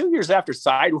 that's 2 years after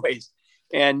Sideways.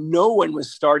 And no one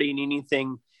was starting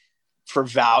anything for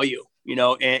value,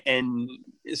 and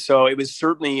so it was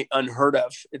certainly unheard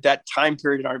of at that time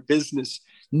period in our business.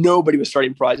 Nobody was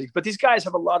starting projects, but these guys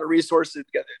have a lot of resources,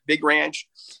 got a big ranch,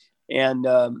 and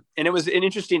it was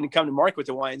interesting to come to market with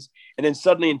the wines. And then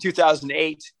suddenly in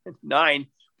 2008, 9,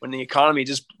 when the economy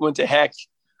just went to heck,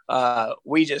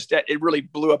 it really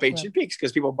blew up Ancient Peaks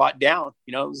because people bought down.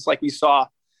 It's like we saw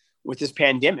with this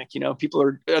pandemic, people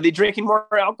are they drinking more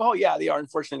alcohol? Yeah, they are.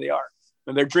 Unfortunately, they are.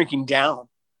 And they're drinking down.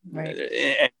 Right.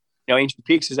 And Ancient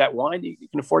Peaks is that wine you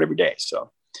can afford every day.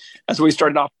 So that's what we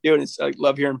started off doing. I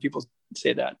love hearing people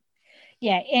say that.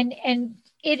 Yeah. And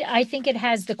I think it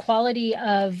has the quality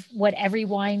of what every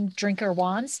wine drinker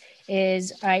wants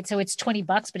is, all right, so it's $20,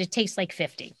 but it tastes like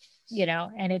 50,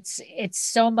 and it's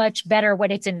so much better when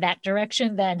it's in that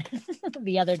direction than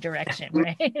the other direction.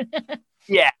 Right.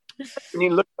 Yeah. When you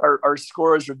look at our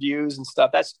scores, reviews and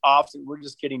stuff, that's often, we're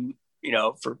just getting,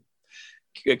 for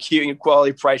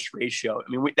quality price ratio. I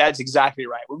mean, that's exactly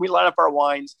right. When we line up our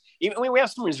wines, even we have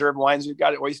some reserve wines, we've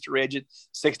got Oyster Ridge at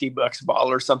 $60 a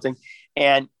bottle or something.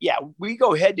 And we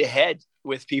go head to head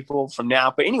with people from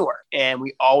Napa anywhere. And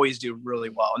we always do really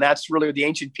well. And that's really the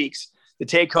Ancient Peaks, the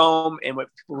take home, and what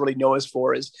people really know us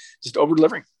for is just over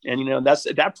delivering. And, that's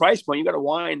at that price point, you got a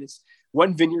wine that's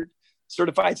one vineyard,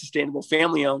 certified, sustainable,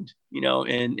 family owned,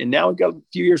 and now we've got a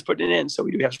few years putting it in. So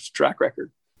we do have a track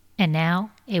record. And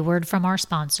now a word from our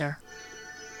sponsor.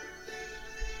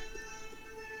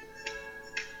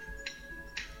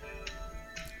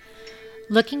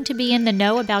 Looking to be in the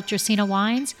know about Dracaena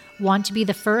Wines? Want to be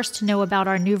the first to know about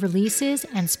our new releases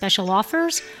and special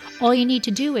offers? All you need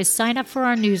to do is sign up for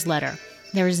our newsletter.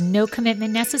 There is no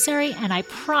commitment necessary, and I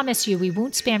promise you we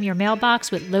won't spam your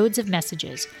mailbox with loads of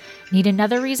messages. Need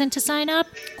another reason to sign up?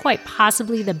 Quite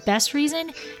possibly the best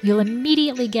reason? You'll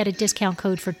immediately get a discount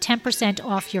code for 10%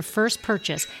 off your first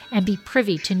purchase and be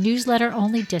privy to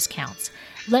newsletter-only discounts.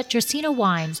 Let Dracaena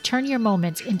Wines turn your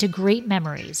moments into great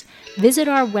memories. Visit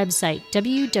our website,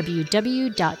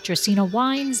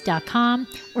 www.dracaenawines.com,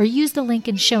 or use the link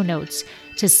in show notes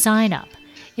to sign up.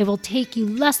 It will take you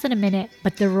less than a minute,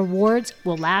 but the rewards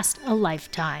will last a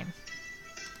lifetime.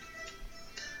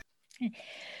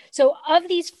 So of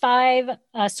these 5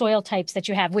 soil types that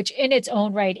you have, which in its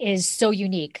own right is so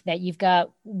unique that you've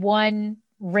got one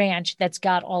ranch that's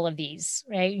got all of these,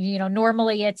 right?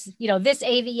 Normally it's, this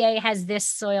AVA has this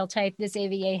soil type, this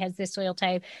AVA has this soil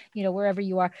type, wherever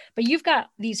you are, but you've got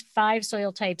these 5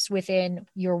 soil types within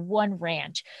your one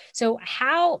ranch. So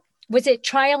how was it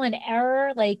trial and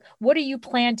error? Like, what are you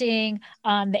planting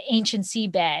on the ancient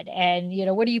seabed? And,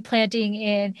 what are you planting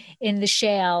in the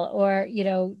shale? Or,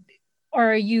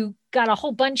 or you got a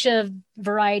whole bunch of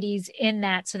varieties in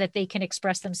that so that they can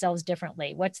express themselves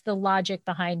differently? What's the logic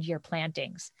behind your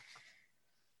plantings?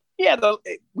 Yeah,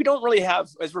 we don't really have,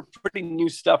 as we're putting new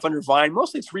stuff under vine,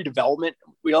 mostly it's redevelopment.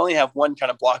 We only have one kind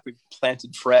of block we've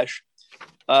planted fresh.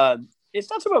 It's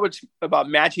not so much about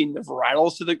matching the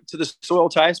varietals to the soil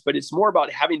types, but it's more about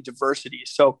having diversity.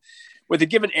 So with a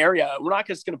given area, we're not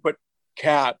just going to put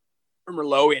Cab or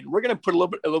Merlot in. We're going to put a little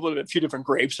bit of a few different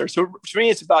grapes there. So for me,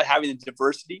 it's about having the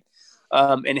diversity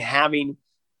and having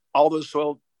all those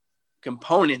soil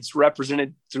components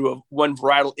represented through one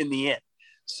varietal in the end.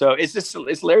 So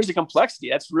it's layers of complexity.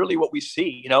 That's really what we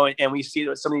see, and we see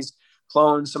that some of these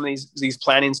clones, some of these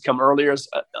plantings come earlier,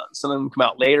 some of them come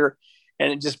out later,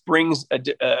 and it just brings a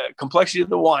complexity to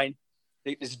the wine.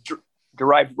 It's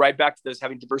derived right back to this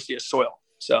having diversity of soil.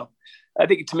 So I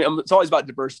think to me, it's always about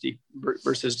diversity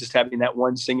versus just having that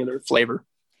one singular flavor.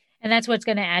 And that's what's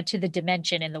going to add to the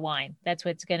dimension in the wine. That's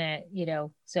what's going to,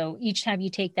 so each time you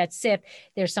take that sip,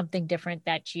 there's something different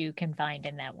that you can find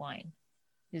in that wine.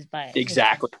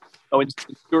 Exactly. And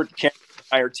Stuart and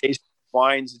I are tasting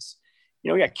wines. It's,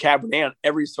 we got Cabernet on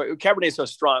every soil. Cabernet is so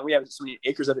strong. We have so many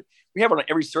acres of it. We have it on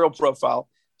every soil profile.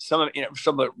 Some of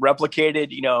it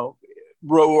replicated,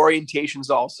 row orientations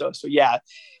also. So yeah,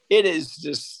 it is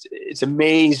just, it's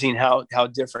amazing how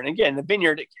different. Again, the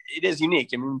vineyard, it is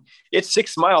unique. I mean, it's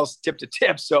 6 miles tip to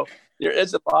tip. So there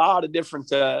is a lot of different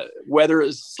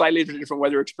slightly different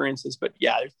weather experiences, but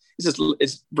yeah,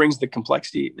 it brings the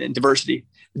complexity and diversity.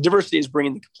 The diversity is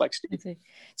bringing the complexity.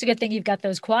 It's a good thing you've got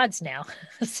those quads now.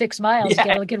 6 miles, yeah.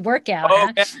 Get a good workout.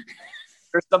 Huh? Yeah.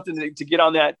 There's something to get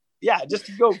on that. Yeah, just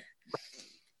to go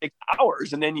take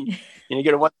hours, and then you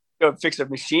get to go fix a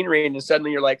machinery, and then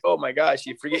suddenly you're like, oh my gosh,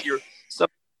 you forget your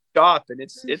shop, and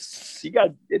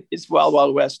it's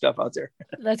wild west stuff out there.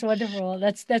 That's wonderful.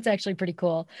 That's actually pretty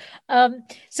cool.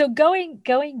 So going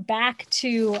back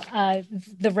to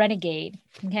the Renegade,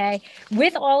 okay,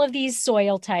 with all of these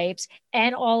soil types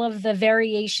and all of the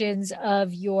variations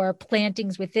of your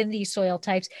plantings within these soil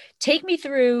types, take me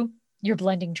through your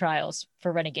blending trials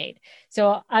for Renegade.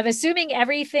 So I'm assuming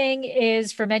everything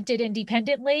is fermented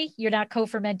independently. You're not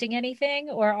co-fermenting anything,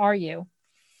 or are you?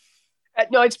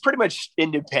 No, it's pretty much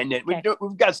independent. Okay.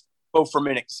 We've got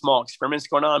co-fermenting small experiments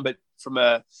going on, but from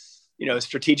a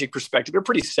strategic perspective, they're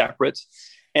pretty separate.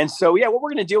 And so, yeah, what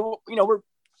we're going to do,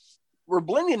 we're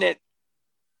blending it,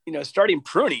 starting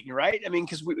pruning, right? I mean,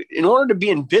 because in order to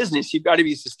be in business, you've got to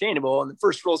be sustainable, and the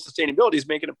first rule of sustainability is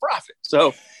making a profit.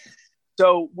 So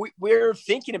we're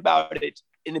thinking about it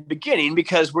in the beginning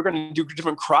because we're going to do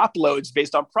different crop loads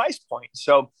based on price point.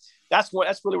 So that's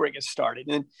really where it gets started.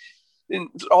 And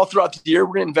all throughout the year,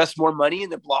 we're going to invest more money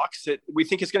in the blocks that we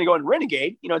think is going to go in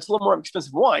Renegade. It's a little more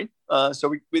expensive wine.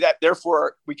 So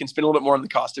therefore we can spend a little bit more on the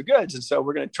cost of goods. And so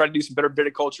we're going to try to do some better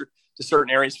viticulture to certain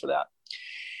areas for that.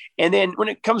 And then when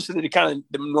it comes to the kind of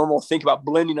the normal think about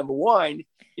blending of a wine,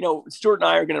 Stuart and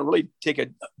I are going to really take a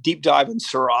deep dive in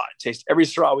Syrah, taste every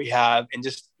Syrah we have, and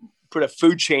just put a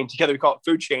food chain together. We call it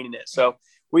food chain in it. So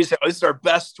we say, this is our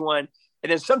best one.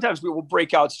 And then sometimes we will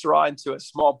break out Syrah into a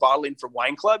small bottling for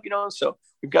wine club, So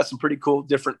we've got some pretty cool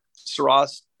different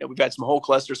Syrahs. We've had some whole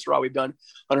cluster Syrah. We've done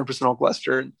 100% whole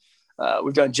cluster. And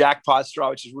we've done jackpot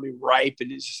Syrah, which is really ripe.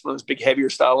 And it's just one of those big,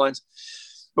 heavier style ones.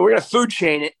 But we're going to food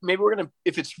chain it. Maybe we're going to,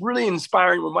 if it's really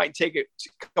inspiring, we might take a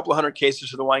couple of 100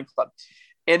 cases to the wine club.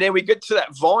 And then we get to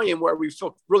that volume where we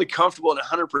feel really comfortable in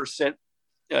 100%.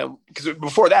 Because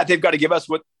before that, they've got to give us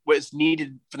what is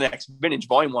needed for the next vintage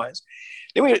volume wise.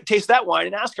 Then we taste that wine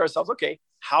and ask ourselves, okay,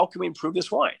 how can we improve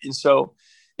this wine? And so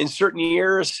in certain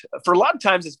years, for a lot of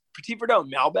times it's Petit Verdot.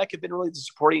 Malbec have been really the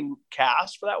supporting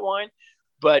cast for that wine.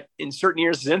 But in certain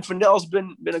years, Zinfandel's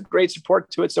been a great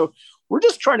support to it. So we're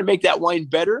just trying to make that wine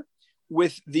better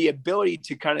with the ability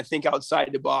to kind of think outside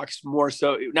the box more,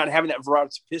 so not having that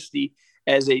varietal typicity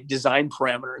as a design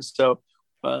parameter. And so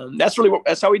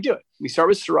that's how we do it. We start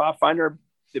with Syrah, find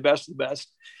the best of the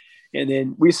best. And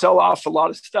then we sell off a lot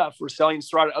of stuff. We're selling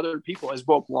Syrah to other people as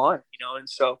bulk wine, And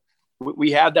so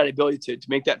we have that ability to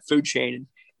make that food chain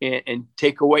and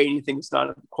take away anything that's not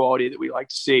of the quality that we like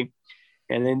to see.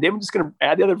 And then we're just going to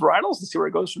add the other varietals and see where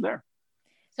it goes from there.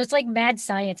 So it's like mad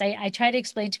science. I try to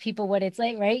explain to people what it's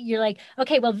like, right? You're like,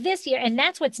 okay, well this year, and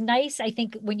that's what's nice, I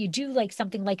think, when you do like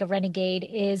something like a Renegade,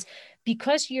 is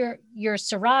because you're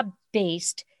Syrah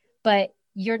based, but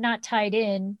you're not tied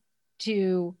in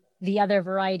to the other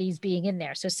varieties being in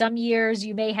there. So some years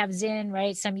you may have Zin,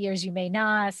 right? Some years you may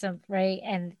not, right?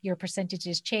 And your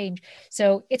percentages change.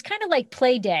 So it's kind of like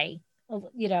play day,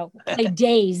 play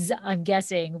days, I'm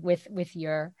guessing, with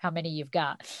your, how many you've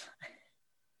got.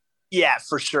 Yeah,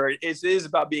 for sure. It is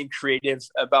about being creative,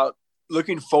 about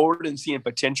looking forward and seeing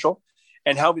potential,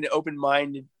 and having an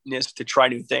open-mindedness to try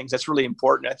new things. That's really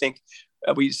important. I think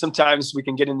sometimes we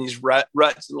can get in these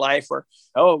ruts in life where,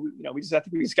 we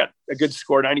just got a good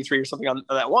score, 93 or something on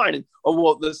that wine. And,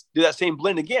 let's do that same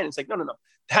blend again. It's like, no.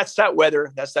 That's that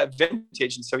weather. That's that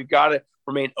vintage. And so we've got to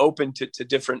remain open to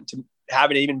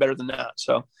having it even better than that.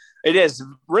 So it is.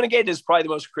 Renegade is probably the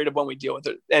most creative one we deal with.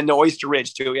 And the Oyster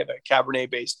Ridge too. We have a Cabernet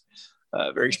based,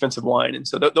 very expensive wine. And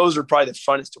so those are probably the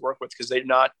funnest to work with because they're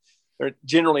there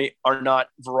generally are not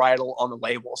varietal on the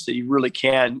label. So you really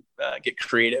can get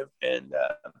creative and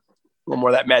a little more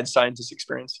of that mad scientist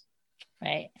experience.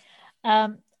 Right.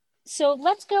 So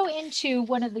let's go into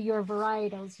one of your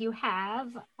varietals. You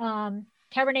have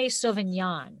Cabernet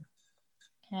Sauvignon.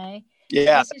 Okay.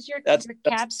 Yeah. This is your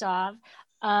Cab Sauv.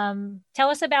 Tell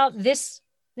us about this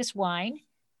wine,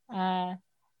 how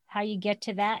you get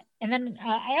to that. And then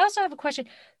I also have a question.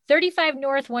 35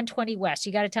 North, 120 West.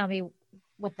 You got to tell me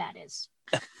what that is.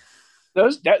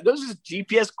 Those are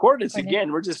GPS coordinates.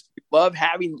 Again, we love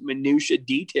having minutia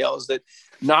details that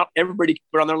not everybody can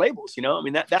put on their labels. You know, I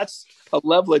mean, that's a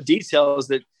level of details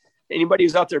that anybody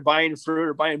who's out there buying fruit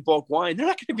or buying bulk wine, they're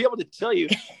not going to be able to tell you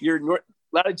your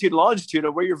latitude and longitude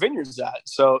of where your vineyard's at.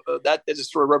 So that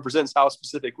just sort of represents how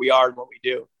specific we are in what we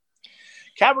do.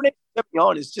 Cabernet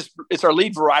Sauvignon it's our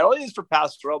lead varietal. It is for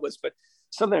Paso Robles, but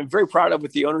something I'm very proud of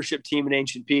with the ownership team at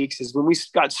Ancient Peaks is when we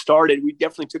got started, we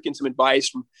definitely took in some advice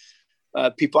from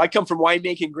people. I come from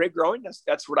winemaking, grape growing.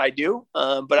 That's what I do.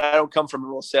 But I don't come from a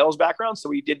real sales background. So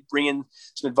we did bring in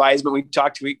some advisement. We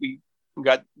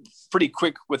got pretty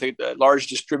quick with a large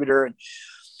distributor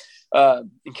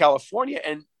in California.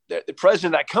 And the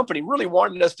president of that company really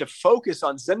wanted us to focus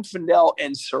on Zinfandel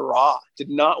and Syrah, did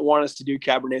not want us to do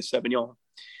Cabernet Sauvignon.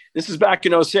 This is back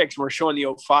in 06. We're showing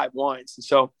the 05 wines. And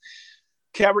so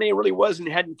Cabernet really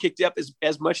hadn't kicked up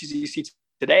as much as you see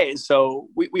today. And so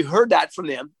we heard that from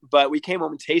them, but we came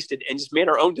home and tasted and just made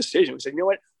our own decision. We said, you know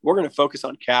what, we're going to focus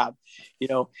on Cab. You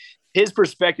know, his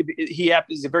perspective, he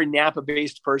is a very Napa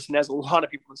based person, as a lot of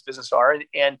people in this business are.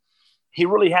 And he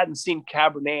really hadn't seen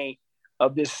Cabernet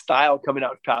of this style coming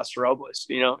out of Paso Robles,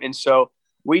 you know? And so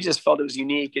we just felt it was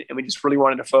unique and we just really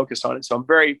wanted to focus on it. So I'm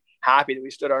very happy that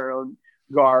we stood on our own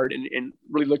guard and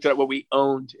really looked at what we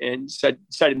owned and decided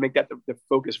to make that the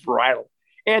focus varietal.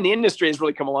 And the industry has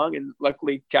really come along, and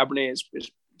luckily Cabernet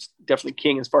is definitely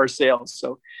king as far as sales.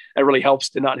 So that really helps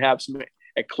to not have some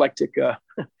eclectic,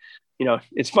 you know,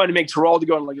 it's fun to make Tyrol to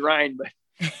go on like Rhine, but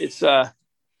it's, you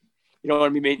don't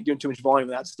want to be doing too much volume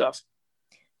of that stuff.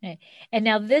 Okay. And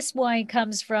now this wine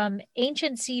comes from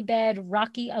ancient seabed,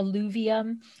 rocky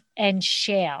alluvium, and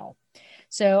shale.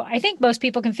 So I think most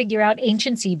people can figure out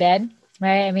ancient seabed,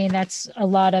 right? I mean, that's a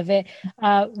lot of it.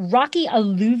 Rocky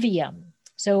alluvium.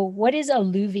 So what is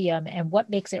alluvium and what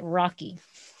makes it rocky?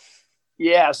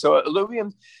 Yeah, so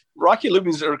rocky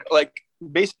alluviums are like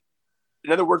basically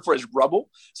another word for it is rubble.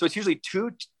 So it's usually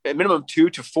a minimum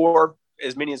 2 to 4,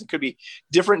 as many as it could be,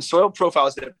 different soil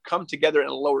profiles that have come together in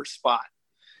a lower spot.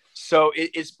 So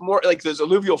it's more like those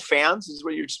alluvial fans is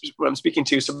what I'm speaking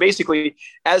to. So basically,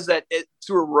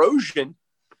 through erosion,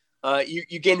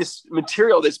 you gain this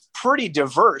material that's pretty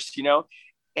diverse, you know,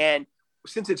 and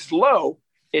since it's low,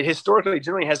 it historically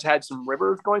generally has had some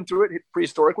rivers going through it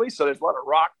prehistorically. So there's a lot of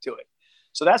rock to it.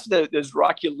 So that's what those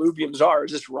rocky alluviums are,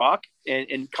 is just rock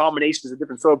and combinations of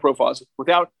different soil profiles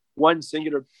without one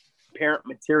singular parent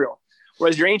material.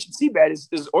 Whereas your ancient seabed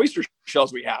is oyster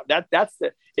shells we have. That's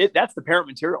the parent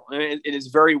material. And it is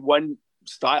very one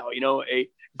style, you know, a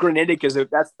granitic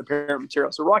that's the parent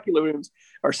material. So rocky alluviums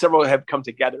are several that have come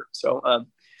together. So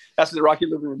that's what the rocky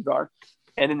alluviums are.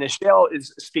 And then the shale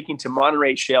is speaking to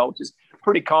Monterey shale, which is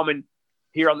pretty common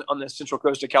here on the central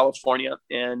coast of California.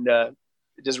 And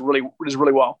it does really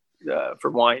well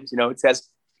for wines. You know, it has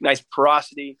nice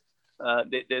porosity.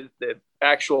 The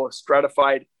actual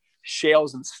stratified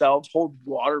shales themselves hold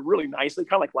water really nicely,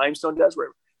 kind of like limestone does, where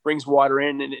it brings water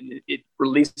in and it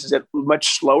releases it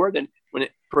much slower than when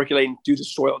it percolating through the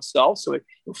soil itself. So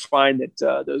you'll find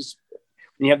that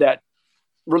when you have that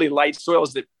really light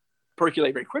soils that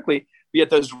percolate very quickly,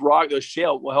 yet those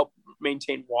shale will help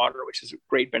maintain water, which is a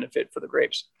great benefit for the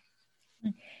grapes.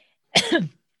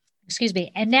 Excuse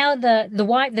me. And now the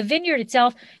wine, the vineyard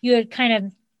itself, you had kind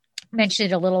of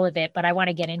mentioned it a little bit, but I want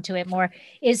to get into it more,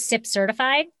 is CIP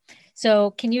certified.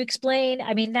 So can you explain,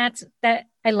 I mean, that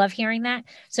I love hearing that.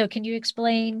 So can you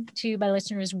explain to my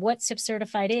listeners what CIP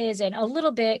certified is, and a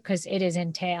little bit, because it is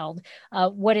entailed,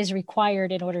 what is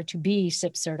required in order to be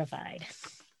CIP certified?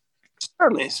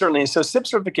 Certainly. So CIP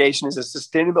certification is a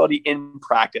sustainability in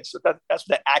practice. So that's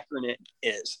what the acronym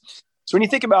is. So when you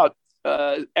think about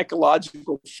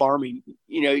ecological farming,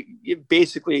 you know, you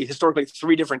basically historically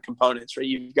 3 different components, right?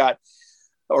 You've got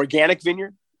organic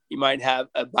vineyard, you might have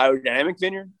a biodynamic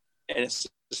vineyard, and a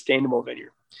sustainable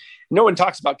vineyard. No one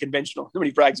talks about conventional.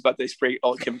 Nobody brags about they spray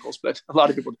all the chemicals, but a lot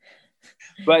of people do.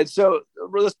 But so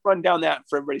let's run down that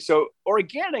for everybody. So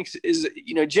organics is,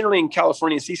 you know, generally in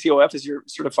California, CCOF is your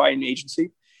certifying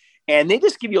agency, and they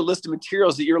just give you a list of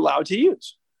materials that you're allowed to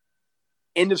use.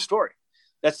 End of story.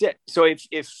 That's it. So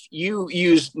if you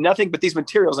use nothing but these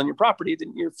materials on your property,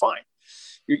 then you're fine.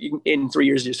 in 3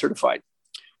 years you're certified.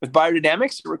 With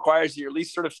biodynamics, it requires you at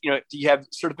least you have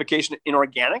certification in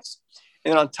organics,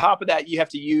 and then on top of that, you have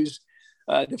to use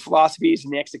the philosophies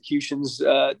and the executions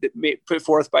that put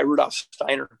forth by Rudolf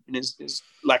Steiner in his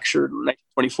lecture in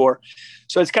 1924.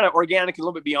 So it's kind of organic and a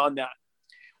little bit beyond that.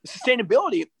 With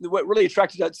sustainability, what really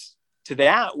attracted us to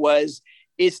that was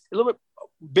it's a little bit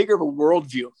bigger of a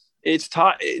worldview. It's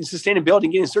taught in sustainability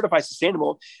and getting certified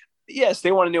sustainable. Yes,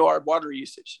 they want to know our water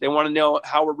usage. They want to know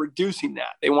how we're reducing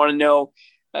that. They want to know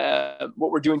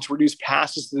what we're doing to reduce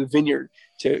passes to the vineyard,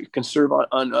 to conserve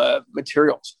on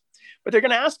materials. But they're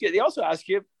going to ask you, they also ask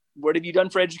you, what have you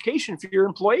done for education for your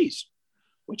employees?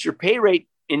 What's your pay rate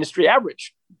industry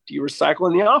average? Do you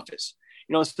recycle in the office?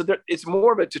 So it's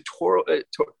more of a tutorial,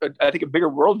 I think a bigger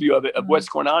worldview of it, of what's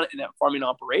going on in that farming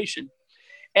operation.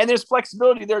 And there's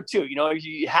flexibility there too. If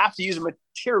you have to use a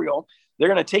material, they're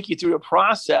going to take you through a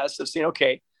process of saying,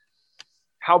 okay,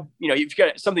 how, you've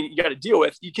got something you got to deal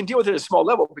with. You can deal with it at a small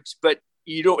level, but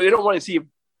they don't want to see,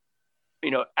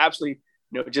 absolutely,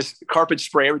 just carpet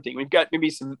spray everything. We've got maybe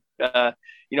some,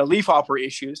 leaf hopper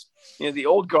issues. The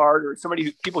old guard or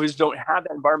people who don't have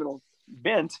that environmental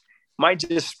bent might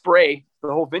just spray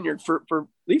the whole vineyard for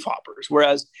leaf hoppers.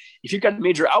 Whereas if you've got a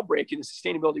major outbreak in the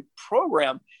sustainability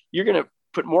program, you're going to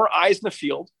put more eyes in the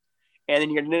field, and then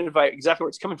you're going to identify exactly where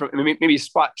it's coming from, and maybe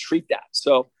spot treat that.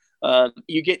 So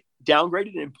you get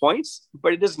downgraded in points,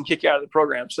 but it doesn't kick you out of the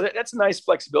program. So that's a nice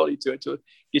flexibility to it, to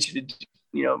get you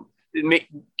to,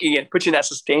 put you in that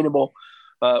sustainable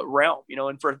realm,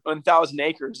 and for 1,000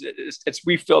 acres,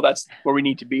 we feel that's where we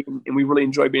need to be. And we really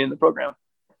enjoy being in the program.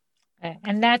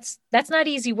 And that's not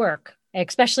easy work,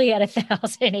 especially at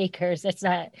 1,000 acres. That's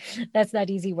not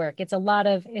easy work. It's a lot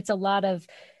of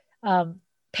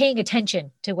paying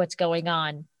attention to what's going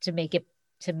on to make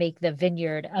the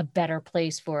vineyard a better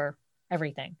place for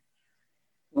everything.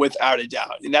 Without a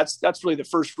doubt. And that's really the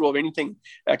first rule of anything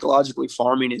ecologically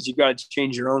farming, is you've got to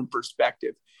change your own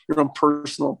perspective, your own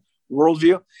personal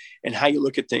worldview, and how you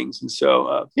look at things. And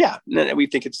so,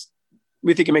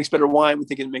 we think it makes better wine. We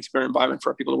think it makes better environment for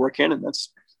our people to work in. And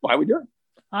that's why we do it.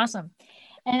 Awesome.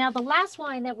 And now the last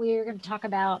wine that we're going to talk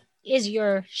about is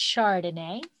your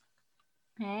Chardonnay.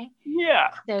 Okay.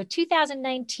 Yeah. So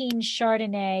 2019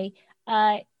 Chardonnay.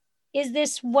 Is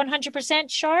this 100%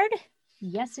 Chard?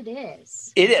 Yes, it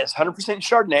is. It is 100%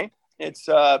 Chardonnay. It's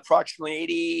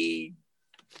approximately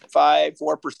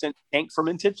 4% tank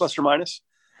fermented, plus or minus.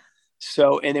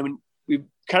 So, and then we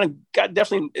kind of got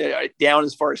definitely down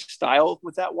as far as style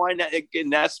with that wine. That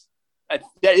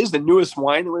is the newest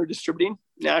wine that we're distributing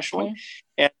nationally. Okay.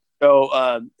 And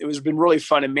so it was been really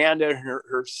fun. Amanda and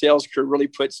her sales crew really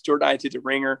put Stuart and I through the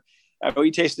ringer. We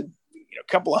tasted a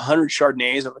couple of hundred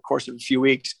Chardonnays over the course of a few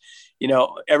weeks,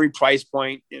 every price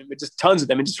point, but just tons of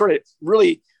them. And just sort of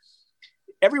really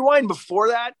every wine before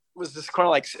that was just kind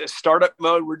of like a startup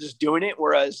mode. We're just doing it.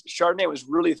 Whereas Chardonnay was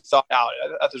really thought out. I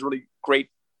thought it was a really great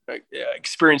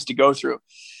experience to go through.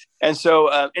 And so,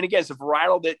 and again, it's a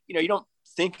varietal that, you don't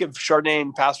think of Chardonnay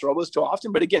and Paso Robles too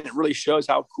often, but again, it really shows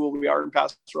how cool we are in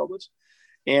Paso Robles.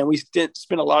 And we spent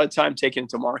a lot of time taking it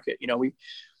to market.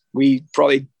 We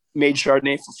probably made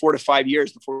Chardonnay for 4 to 5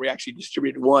 years before we actually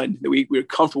distributed one that we were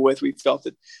comfortable with. We felt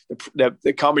that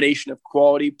the combination of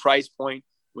quality, price point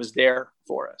was there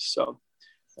for us. So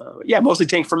mostly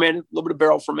tank fermented, a little bit of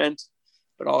barrel ferment,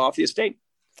 but all off the estate.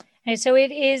 Okay, so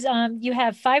it is, you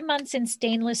have 5 months in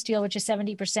stainless steel, which is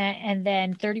 70%, and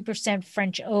then 30%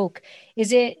 French oak. Is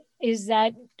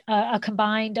that a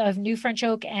combined of new French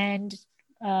oak and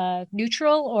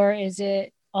neutral, or is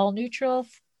it all neutral,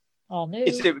 all new?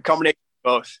 It's a combination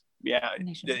of both. Yeah,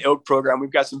 the oak program.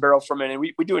 We've got some barrel fermented.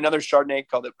 We do another Chardonnay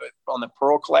called on the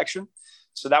Pearl Collection.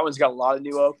 So that one's got a lot of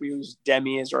new oak. We use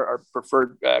Demi as our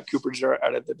preferred cooperage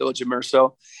out of the village of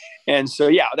Meursault. And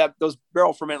so, those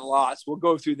barrel fermented lots, we'll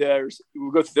go through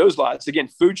those lots. Again,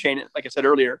 food chain, like I said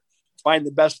earlier, find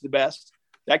the best of the best.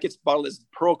 That gets bottled as the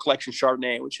Pearl Collection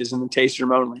Chardonnay, which is in the tasting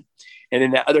room only. And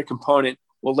then that other component,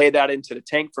 we'll lay that into the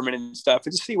tank fermented and stuff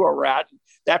and just see where we're at.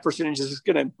 That percentage is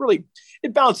going to really,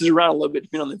 it bounces around a little bit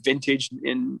depending on the vintage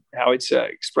and how it's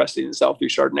expressing itself through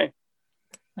Chardonnay.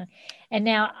 And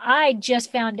now I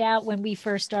just found out when we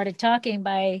first started talking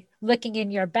by looking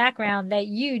in your background that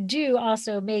you do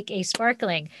also make a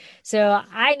sparkling. So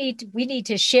we need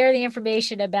to share the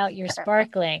information about your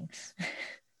sparkling.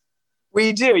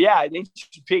 We do. Yeah. In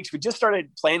Ancient Peaks, we just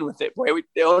started playing with it. Boy,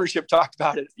 the ownership talked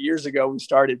about it years ago when we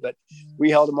started, but we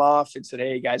held them off and said,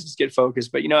 hey guys, let's get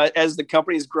focused. But as the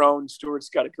company's grown, Stuart's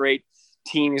got a great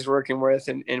team he's working with,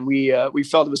 and we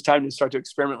felt it was time to start to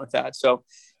experiment with that. So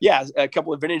a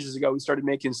couple of vintages ago, we started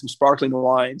making some sparkling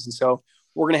wines. And so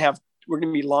we're going to have we're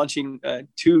going to be launching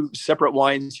 2 separate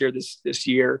wines here this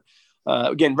year.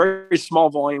 Again, very small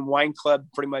volume wine club,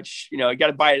 pretty much, you got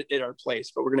to buy it at our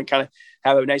place, but we're going to kind of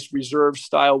have a nice reserve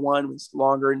style one with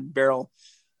longer in barrel,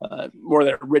 more of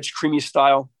that rich, creamy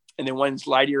style. And then one's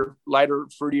lighter,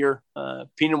 fruitier.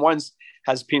 Pinot one's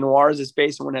has Pinot Noir as its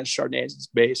base and one has Chardonnay as its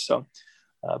base. So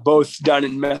both done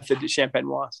in method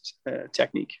Champenois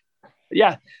technique. But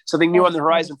yeah, something new on the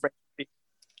horizon for.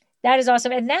 That is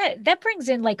awesome. And that brings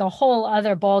in like a whole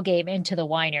other ball game into the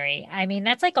winery. I mean,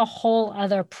 that's like a whole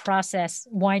other process,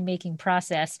 winemaking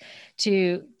process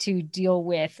to deal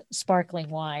with sparkling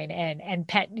wine and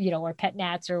pet, or pet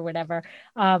nats or whatever.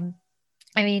 I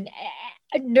mean,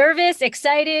 nervous,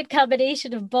 excited,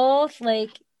 combination of both.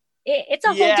 Like it's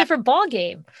a whole different ball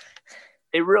game.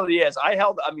 It really is.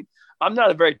 I'm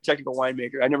not a very technical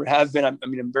winemaker. I never have been.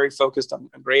 I'm very focused on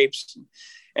grapes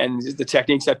and the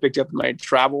techniques I picked up in my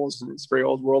travels, and it's very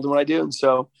old world in what I do. And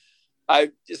so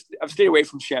I've stayed away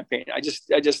from champagne. I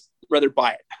just rather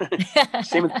buy it.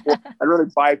 Same with port. I'd rather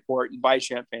buy port and buy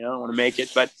champagne. I don't want to make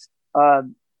it. But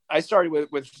I started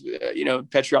with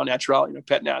Pétrel Naturel,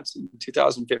 pet nats in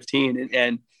 2015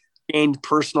 and gained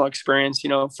personal experience,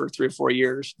 for 3 or 4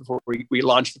 years before we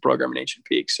launched the program in Ancient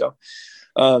Peaks. So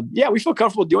we feel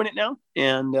comfortable doing it now,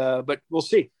 and but we'll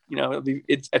see. I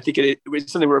think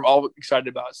it's something we're all excited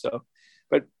about. So,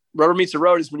 but rubber meets the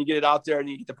road is when you get it out there and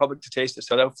you get the public to taste it.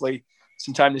 So hopefully,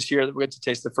 sometime this year, we'll get to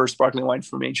taste the first sparkling wine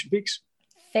from Ancient Peaks.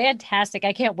 Fantastic!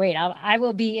 I can't wait. I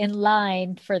will be in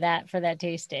line for that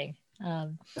tasting. All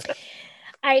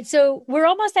right, so we're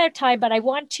almost out of time, but I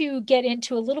want to get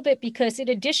into a little bit because in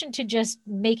addition to just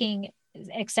making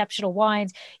exceptional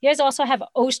wines, you guys also have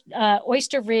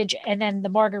Oyster Ridge and then the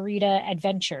Margarita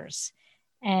Adventures.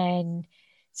 And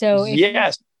so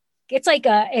it's like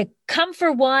a come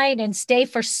for wine and stay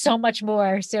for so much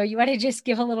more. So you want to just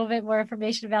give a little bit more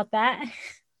information about that?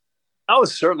 Oh,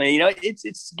 certainly.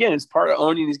 It's part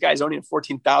of these guys owning a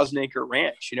 14,000 acre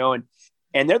ranch,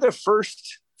 and they're the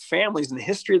first families in the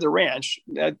history of the ranch.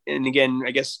 And again,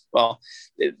 I guess,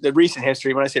 the recent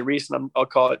history, when I say recent, I'll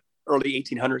call it early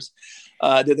 1800s.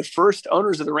 They're the first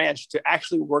owners of the ranch to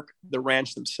actually work the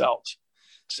ranch themselves.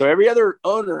 So every other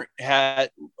owner had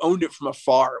owned it from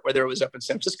afar, whether it was up in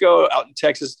San Francisco, out in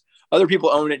Texas, other people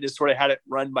owned it and just sort of had it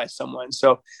run by someone.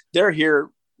 So they're here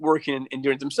working and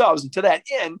doing it themselves. And to that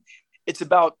end, it's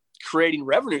about creating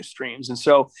revenue streams.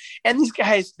 And these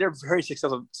guys, they're very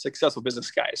successful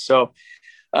business guys. So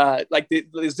like the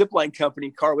Zipline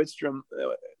company, Carl Whitstrom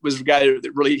was the guy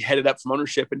that really headed up from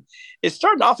ownership. And it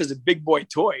started off as a big boy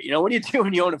toy. What do you do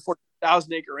when you own a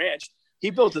 14,000 acre ranch?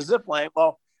 He built a Zipline.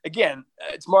 Well, again,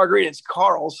 it's Margarita, it's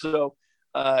Carl. So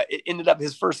it ended up,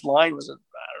 his first line was,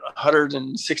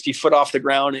 160 foot off the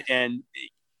ground and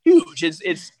huge.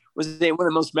 It was one of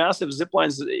the most massive zip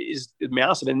lines, is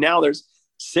massive. And now there's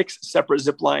 6 separate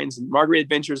zip lines, and Margarita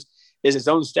Adventures is its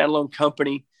own standalone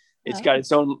company. It's got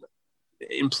its own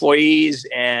employees,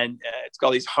 and it's got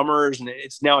all these Hummers, and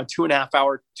it's now a 2.5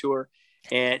 hour tour,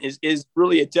 and is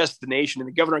really a destination. And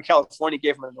the governor of California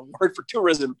gave him an award for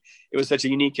tourism. It was such a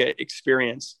unique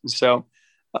experience. And so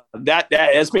that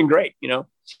has been great.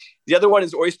 The other one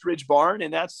is Oyster Ridge Barn,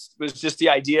 and was just the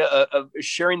idea of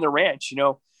sharing the ranch.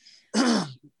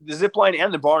 The zip line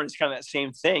and the barn is kind of that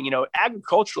same thing.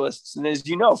 Agriculturalists, and as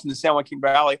you know from the San Joaquin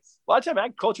Valley, a lot of time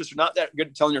agriculturists are not that good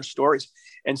at telling their stories.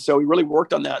 And so we really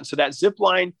worked on that. And so that zip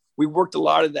line, we worked a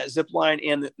lot of that zip line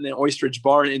and the Oyster Ridge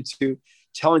Barn into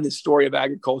telling the story of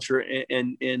agriculture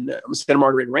in Santa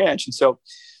Margarita Ranch. And so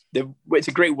it's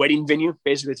a great wedding venue.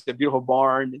 Basically, it's a beautiful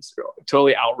barn. It's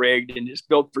totally outrigged and it's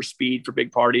built for speed for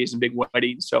big parties and big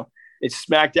weddings. So it's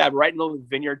smack dab right in the middle of the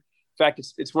vineyard. In fact,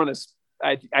 it's one of the,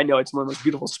 I know it's one of the most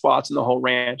beautiful spots in the whole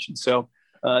ranch. And so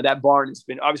that barn has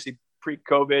been obviously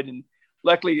pre-COVID, and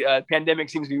luckily pandemic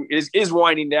seems to be, is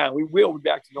winding down. We will be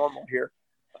back to normal here.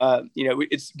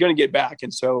 It's going to get back.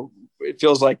 And so it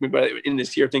feels like in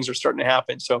this year, things are starting to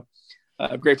happen. So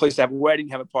a great place to have a wedding,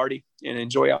 have a party, and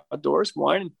enjoy outdoors,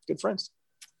 wine, and good friends.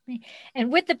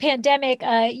 And with the pandemic,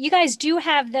 you guys do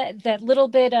have that little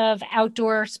bit of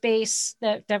outdoor space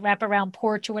that wrap around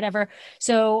porch or whatever.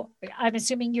 So I'm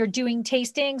assuming you're doing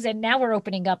tastings, and now we're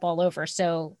opening up all over.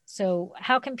 So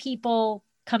how can people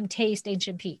come taste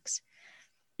Ancient Peaks?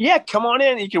 Yeah, come on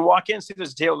in. You can walk in, see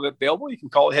there's a table available. You can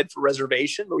call ahead for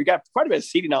reservation, but we got quite a bit of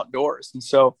seating outdoors. And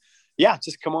so, yeah,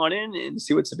 just come on in and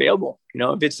see what's available.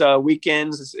 If it's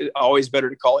weekends, it's always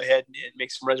better to call ahead and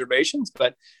make some reservations,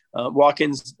 but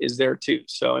walk-ins is there too.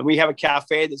 So, and we have a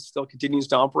cafe that still continues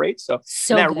to operate. So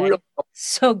good.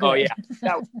 So good. Oh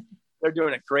yeah. they're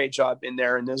doing a great job in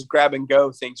there. And those grab and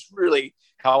go things really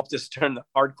helped us turn the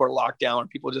hardcore lockdown.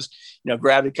 People just,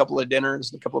 grabbed a couple of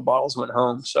dinners and a couple of bottles, went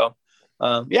home. So,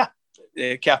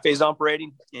 the cafe's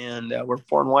operating, and we're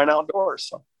pouring wine outdoors.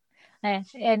 So.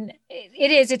 And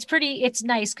it's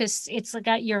nice because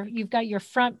you've got your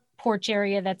front porch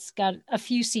area that's got a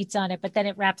few seats on it, but then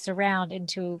it wraps around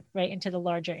into the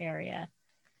larger area.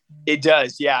 It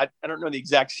does. Yeah. I don't know the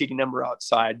exact seating number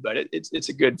outside, but it's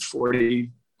a good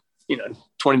 40,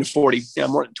 20 to 40. Yeah.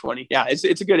 More than 20. Yeah. It's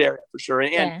a good area for sure.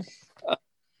 And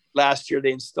last year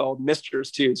they installed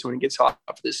misters too. So when it gets hot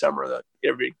for the summer,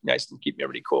 everybody nice and keep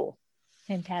everybody cool.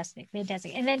 Fantastic.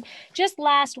 And then just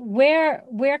last, where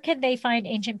can they find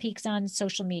Ancient Peaks on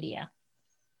social media?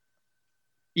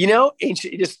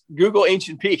 Just Google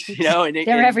Ancient Peaks, and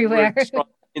they're everywhere.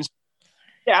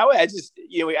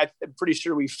 I'm pretty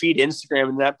sure we feed Instagram,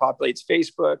 and that populates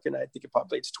Facebook, and I think it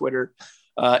populates Twitter.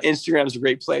 Instagram is a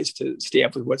great place to stay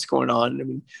up with what's going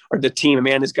on. Or the team,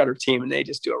 Amanda's got her team, and they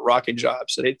just do a rocking job.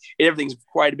 So everything's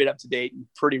quite a bit up to date and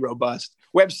pretty robust.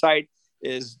 Website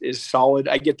is solid.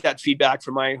 I get that feedback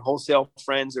from my wholesale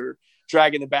friends or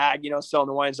dragging the bag, selling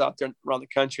the wines out there around the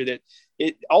country, that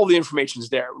all the information is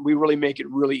there. We really make it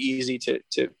really easy to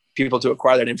people to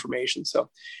acquire that information. So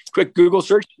quick Google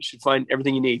search, you should find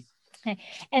everything you need. Okay.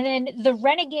 And then the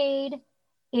Renegade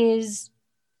is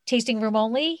tasting room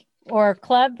only or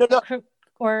club,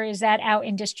 or is that out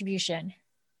in distribution?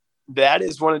 That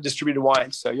is one of the distributed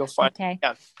wines. So you'll find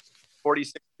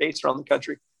 46 states around the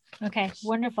country. Okay,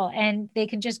 wonderful. And they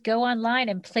can just go online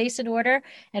and place an order.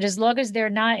 And as long as they're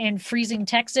not in freezing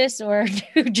Texas or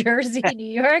New Jersey, New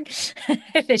York,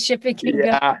 the shipping can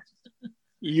go.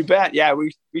 You bet. Yeah,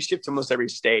 we ship to almost every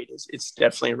state. It's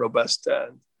definitely a robust,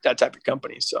 that type of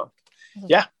company. So,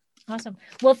 yeah. Awesome.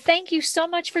 Well, thank you so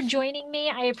much for joining me.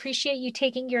 I appreciate you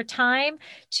taking your time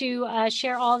to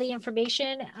share all the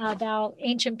information about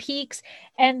Ancient Peaks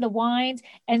and the wines.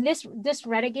 And this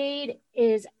Renegade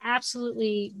is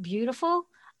absolutely beautiful.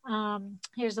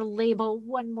 Here's a label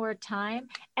one more time.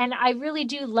 And I really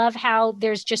do love how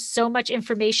there's just so much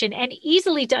information and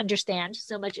easily to understand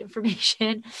so much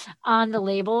information on the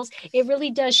labels. It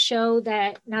really does show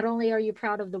that not only are you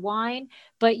proud of the wine,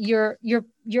 but you're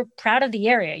proud of the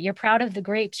area. You're proud of the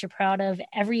grapes. You're proud of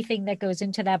everything that goes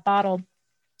into that bottle.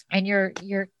 And you're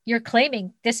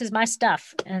claiming this is my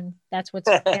stuff. And that's what's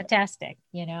fantastic,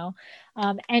 And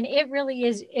it really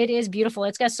is, it is beautiful.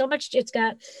 It's got so much,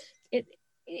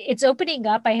 it's opening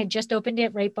up. I had just opened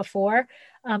it right before,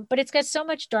 but it's got so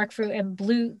much dark fruit and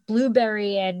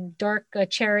blueberry and dark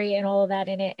cherry and all of that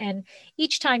in it. And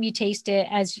each time you taste it,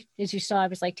 as you saw, I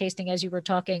was like tasting as you were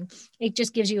talking, it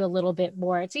just gives you a little bit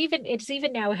more. It's even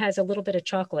now, it has a little bit of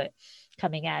chocolate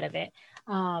coming out of it.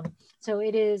 So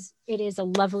it is a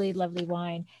lovely, lovely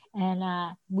wine.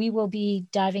 And we will be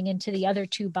diving into the other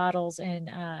two bottles, and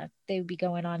they will be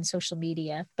going on social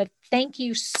media. But thank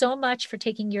you so much for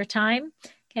taking your time.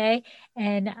 Okay.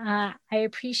 And I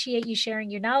appreciate you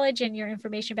sharing your knowledge and your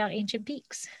information about Ancient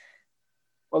Peaks.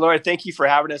 Well, Laura, thank you for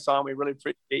having us on. We really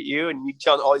appreciate you and you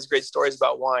telling all these great stories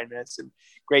about wine. Man, it's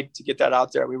great to get that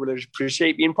out there. We really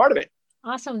appreciate being part of it.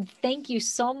 Awesome. Thank you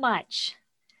so much.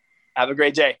 Have a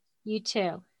great day. You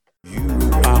too.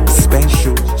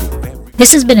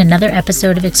 This has been another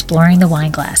episode of Exploring the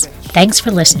Wine Glass. Thanks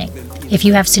for listening. If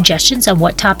you have suggestions on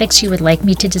what topics you would like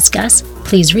me to discuss,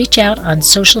 please reach out on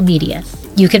social media.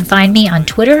 You can find me on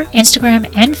Twitter, Instagram,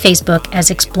 and Facebook as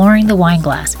Exploring the Wine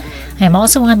Glass. I am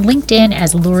also on LinkedIn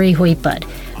as Lori Hoytbud.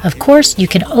 Of course, you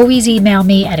can always email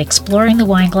me at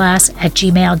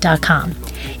exploringthewineglass@gmail.com.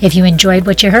 If you enjoyed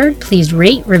what you heard, please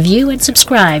rate, review, and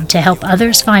subscribe to help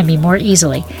others find me more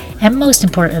easily. And most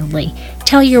importantly,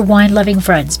 tell your wine-loving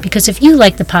friends, because if you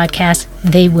like the podcast,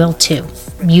 they will too.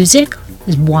 Music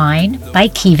is Wine by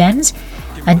Kevens.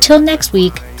 Until next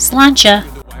week, Sláinte.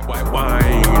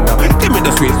 Give me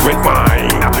the sweet red wine.